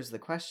answers the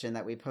question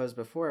that we posed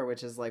before,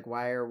 which is like,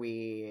 why are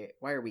we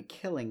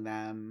killing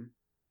them?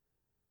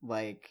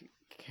 Like,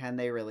 can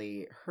they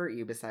really hurt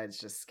you besides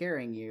just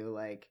scaring you?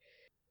 Like,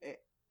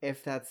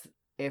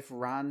 if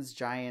Ron's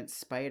giant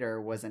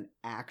spider was an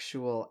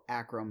actual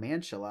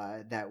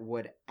acromantula that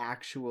would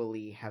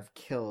actually have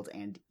killed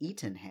and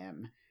eaten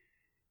him,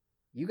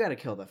 you gotta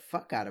kill the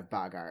fuck out of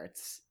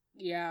Boggarts.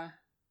 Yeah.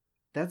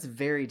 That's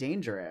very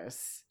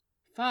dangerous.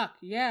 Fuck,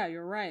 yeah,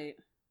 you're right.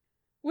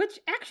 Which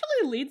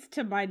actually leads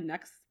to my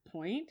next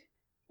point,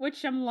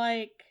 which I'm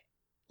like,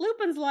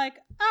 Lupin's like,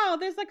 oh,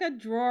 there's like a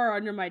drawer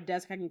under my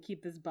desk I can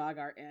keep this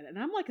Boggart in. And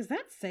I'm like, is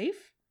that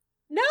safe?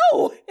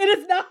 No, it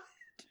is not.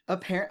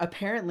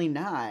 Apparently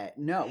not.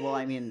 No, well,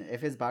 I mean,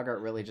 if his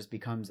Boggart really just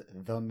becomes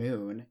the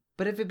moon,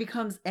 but if it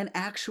becomes an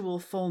actual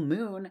full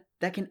moon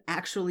that can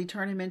actually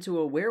turn him into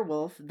a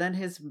werewolf, then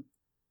his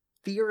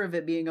fear of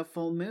it being a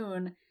full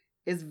moon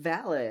is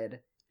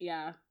valid.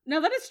 Yeah.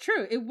 No, that is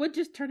true. It would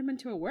just turn him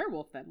into a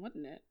werewolf then,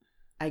 wouldn't it?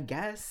 I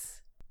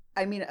guess.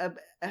 I mean,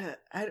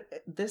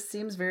 this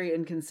seems very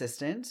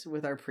inconsistent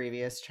with our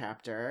previous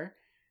chapter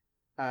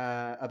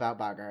about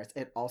Boggarts.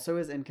 It also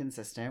is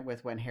inconsistent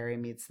with when Harry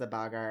meets the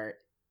Boggart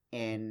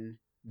in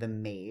the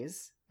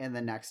maze in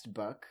the next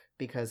book,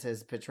 because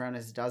his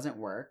Patronus doesn't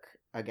work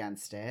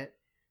against it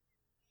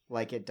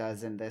like it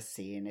does in this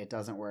scene. It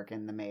doesn't work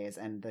in the maze,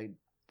 and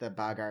the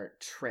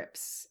Boggart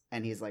trips,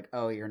 and he's like,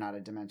 oh, you're not a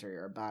Dementor,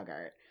 you're a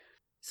Boggart.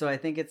 So I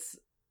think it's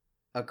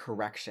a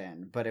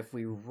correction, but if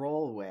we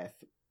roll with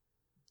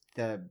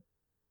the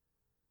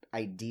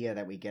idea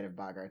that we get of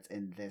Boggarts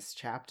in this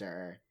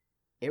chapter,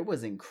 it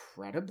was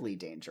incredibly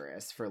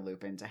dangerous for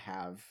Lupin to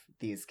have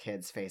these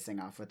kids facing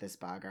off with this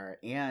Boggart,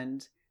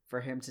 and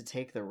for him to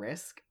take the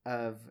risk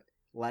of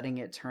letting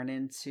it turn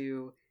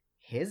into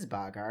his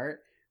Boggart,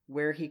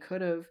 where he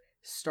could have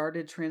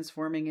started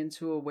transforming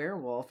into a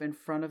werewolf in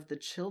front of the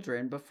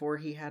children before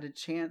he had a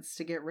chance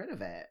to get rid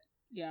of it.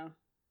 Yeah.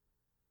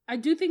 I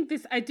do think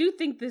these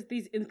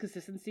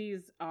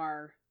inconsistencies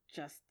are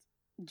just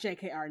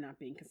JKR not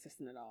being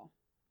consistent at all.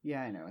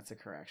 Yeah, I know, it's a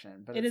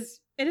correction, but it is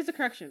a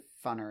correction.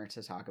 Funner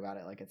to talk about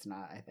it like it's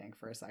not, I think,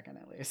 for a second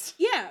at least.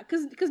 Yeah,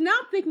 because now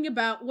I'm thinking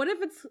about what if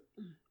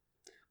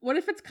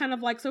it's kind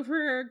of like, so if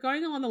we're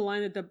going along the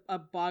line that a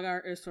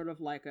Boggart is sort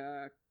of like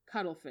a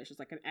cuttlefish, it's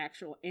like an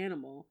actual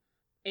animal.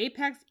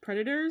 Apex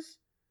predators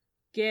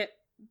get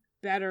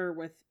better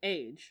with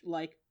age.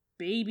 Like,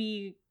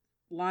 baby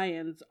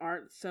lions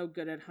aren't so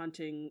good at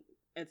hunting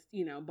It's,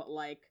 but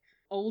like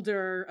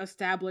older,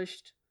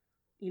 established,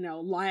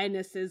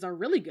 lionesses are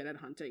really good at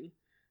hunting.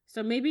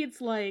 So maybe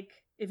it's like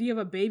if you have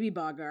a baby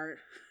boggart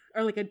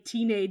or like a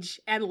teenage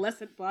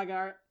adolescent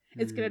boggart,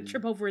 it's gonna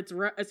trip over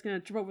it's gonna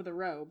trip over the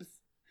robes.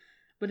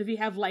 But if you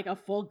have like a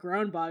full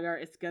grown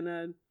boggart, it's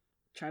gonna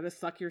try to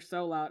suck your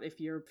soul out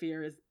if your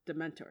fear is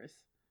dementors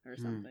or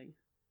something.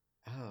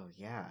 Oh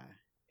yeah,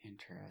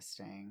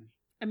 interesting.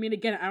 I mean,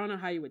 again, I don't know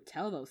how you would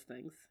tell those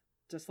things.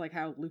 Just like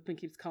how Lupin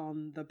keeps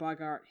calling the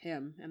boggart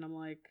him, and I'm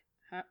like,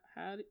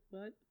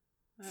 what?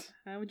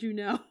 How would you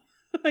know?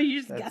 Are you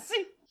just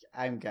guessing?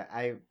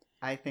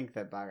 I think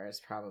that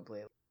boggarts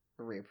probably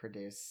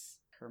reproduce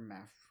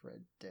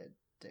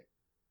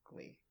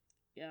hermaphroditically.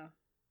 Yeah.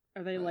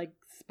 Are they like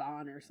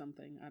spawn or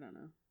something? I don't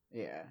know.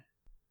 Yeah.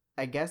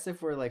 I guess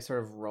if we're like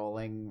sort of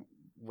rolling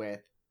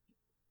with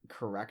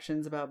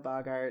corrections about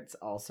boggarts,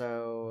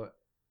 also,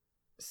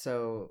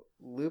 so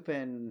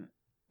Lupin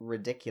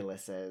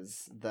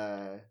ridiculouses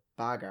the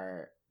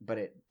boggart, but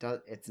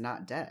it's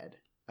not dead,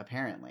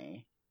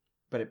 apparently.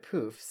 But it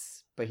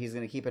poofs, but he's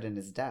going to keep it in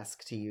his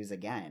desk to use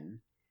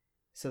again.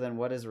 So then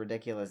what does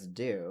ridiculous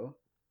do?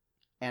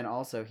 And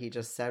also, he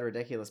just said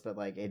ridiculous, but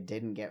like it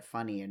didn't get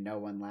funny and no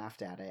one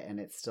laughed at it and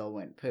it still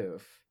went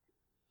poof.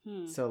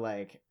 So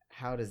like,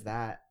 how does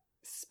that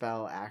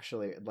spell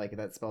actually, like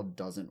that spell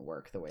doesn't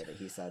work the way that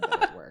he said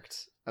that it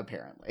worked,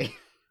 apparently.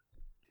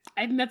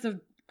 I think that's a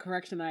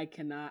correction I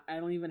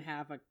don't even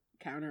have a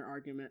counter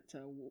argument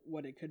to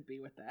what it could be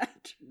with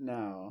that.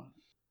 No.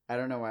 I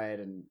don't know why I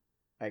didn't.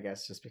 I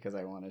guess just because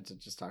I wanted to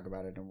just talk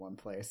about it in one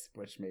place,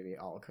 which maybe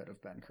all could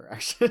have been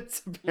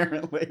corrections,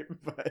 apparently.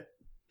 But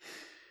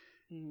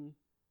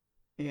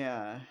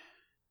yeah,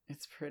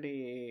 it's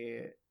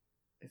pretty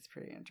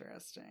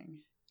interesting.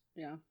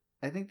 Yeah.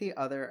 I think the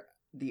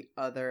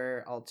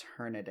other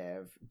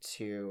alternative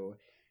to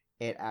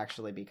it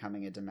actually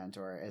becoming a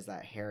Dementor is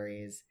that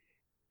Harry's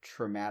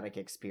traumatic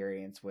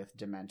experience with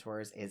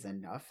Dementors is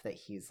enough that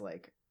he's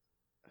like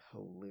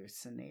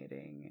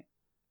hallucinating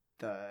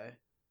the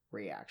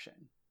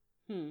reaction,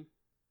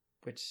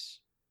 which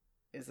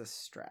is a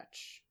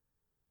stretch.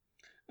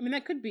 I mean,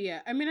 that could be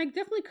it. I mean, I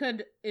definitely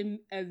could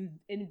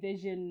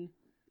envision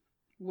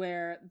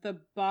where the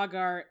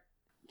boggart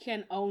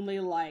can only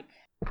like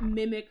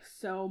mimic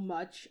so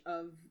much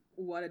of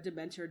what a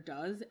Dementor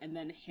does, and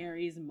then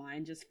Harry's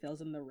mind just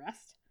fills in the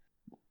rest.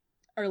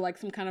 Or like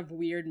some kind of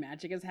weird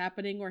magic is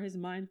happening where his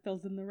mind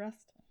fills in the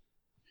rest.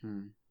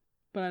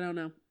 But I don't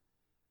know.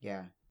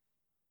 Yeah.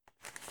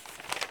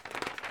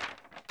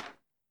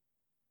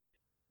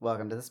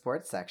 Welcome to the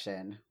sports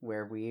section,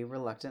 where we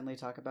reluctantly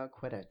talk about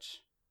Quidditch.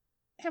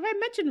 Have I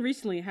mentioned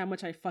recently how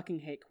much I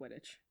fucking hate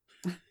Quidditch?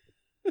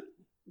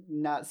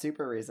 Not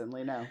super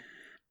recently, no.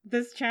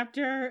 This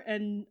chapter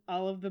and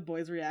all of the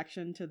boys'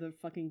 reaction to the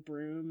fucking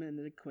broom and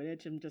the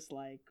Quidditch, I'm just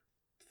like,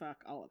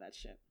 fuck all of that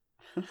shit.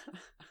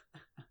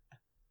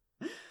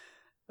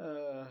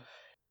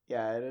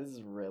 Yeah, it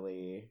is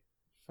really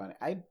funny.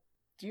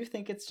 Do you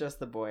think it's just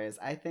the boys?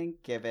 I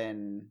think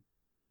given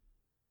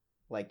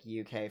like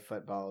UK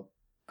football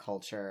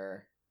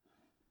culture,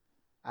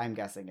 I'm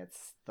guessing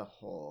it's the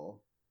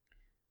whole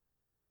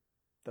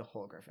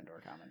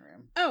Gryffindor common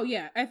room. Oh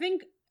yeah, I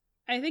think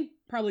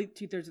probably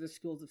 2/3 of the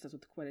school is obsessed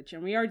with Quidditch,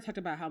 and we already talked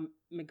about how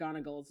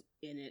McGonagall's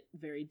in it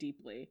very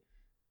deeply.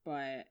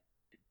 And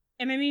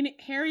I mean,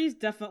 Harry's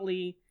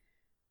definitely,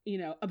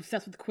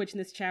 obsessed with Quidditch in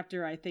this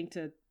chapter. I think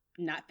to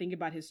not think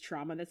about his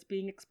trauma that's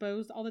being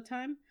exposed all the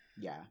time.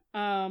 Yeah.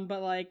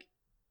 But like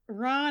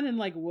Ron and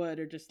like Wood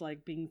are just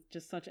like being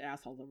just such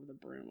assholes over the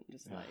broom.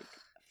 Just like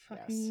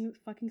fucking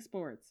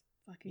sports,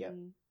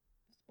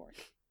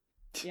 sports.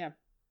 Yeah.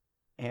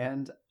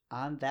 And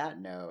on that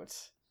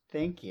note,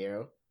 thank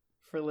you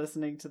for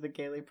listening to the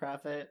Gaily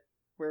Prophet,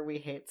 where we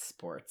hate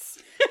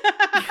sports.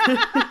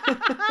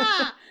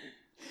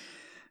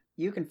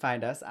 You can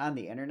find us on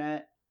the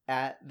internet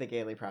at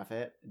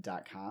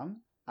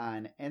thegailyprophet.com,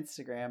 on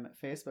Instagram,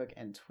 Facebook,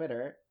 and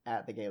Twitter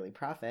at The Gaily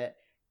Prophet,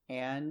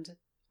 and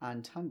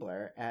on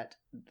Tumblr at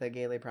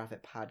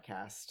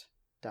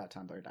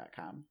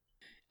thegailyprophetpodcast.tumblr.com.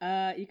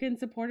 You can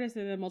support us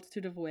in a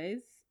multitude of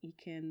ways. You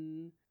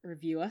can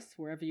review us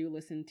wherever you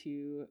listen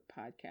to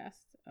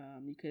podcasts.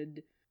 You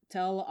could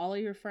tell all of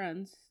your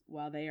friends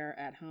while they are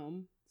at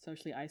home,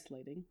 socially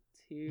isolating,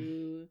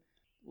 to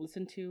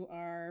listen to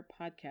our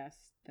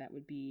podcast. That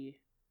would be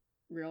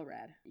real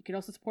rad. You can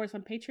also support us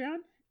on Patreon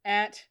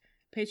at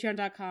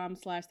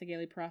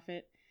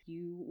patreon.com/thegailyprophet.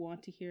 You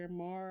want to hear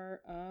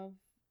more of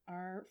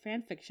our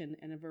fan fiction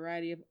and a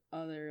variety of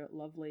other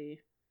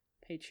lovely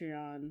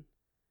Patreon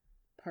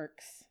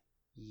perks.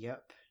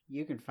 Yep.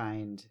 You can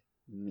find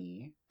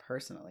me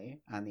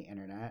personally on the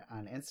internet,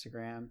 on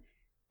Instagram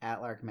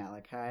at Lark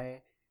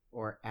Malachi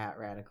or at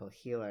Radical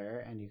Healer,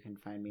 and you can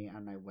find me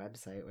on my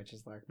website, which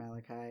is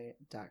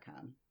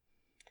larkmalachi.com.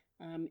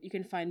 You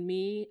can find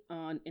me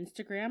on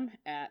Instagram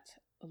at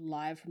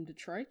Live from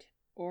Detroit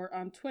or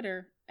on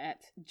Twitter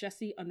at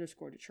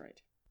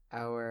Jessie_Detroit.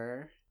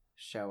 Our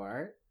show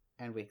art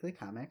and weekly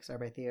comics are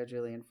by Theo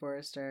Julian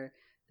Forrester.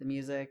 The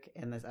music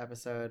in this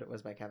episode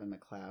was by Kevin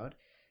MacLeod.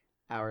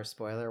 Our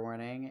spoiler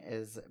warning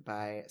is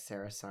by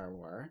Sarah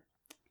Sarwar.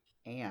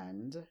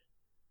 And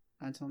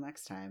until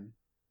next time.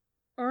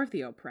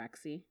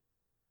 Orthopraxy,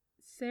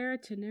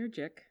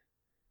 serotonergic,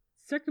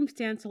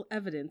 circumstantial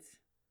evidence,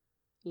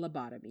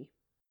 lobotomy.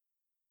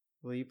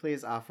 Will you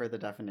please offer the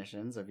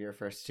definitions of your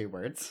first two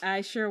words?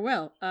 I sure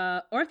will.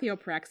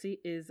 Orthopraxy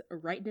is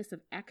rightness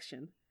of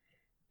action,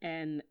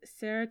 and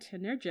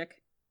serotonergic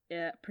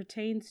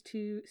pertains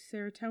to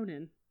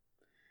serotonin,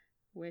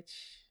 which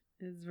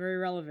is very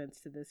relevant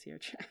to this here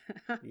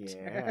chapter.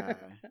 Yeah.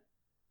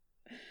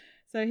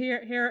 So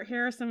here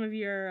are some of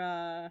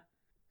your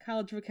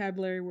college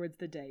vocabulary words of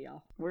the day,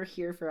 y'all. We're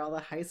here for all the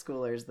high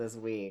schoolers this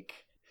week.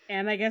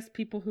 And I guess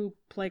people who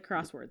play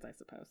crosswords, I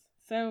suppose.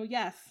 So,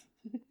 yes.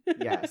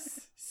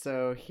 Yes.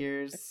 So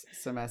here's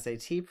some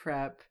SAT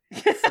prep,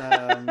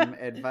 some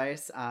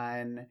advice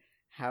on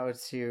how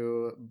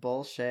to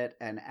bullshit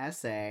an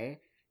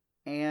essay,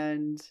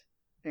 and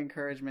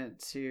encouragement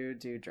to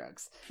do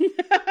drugs.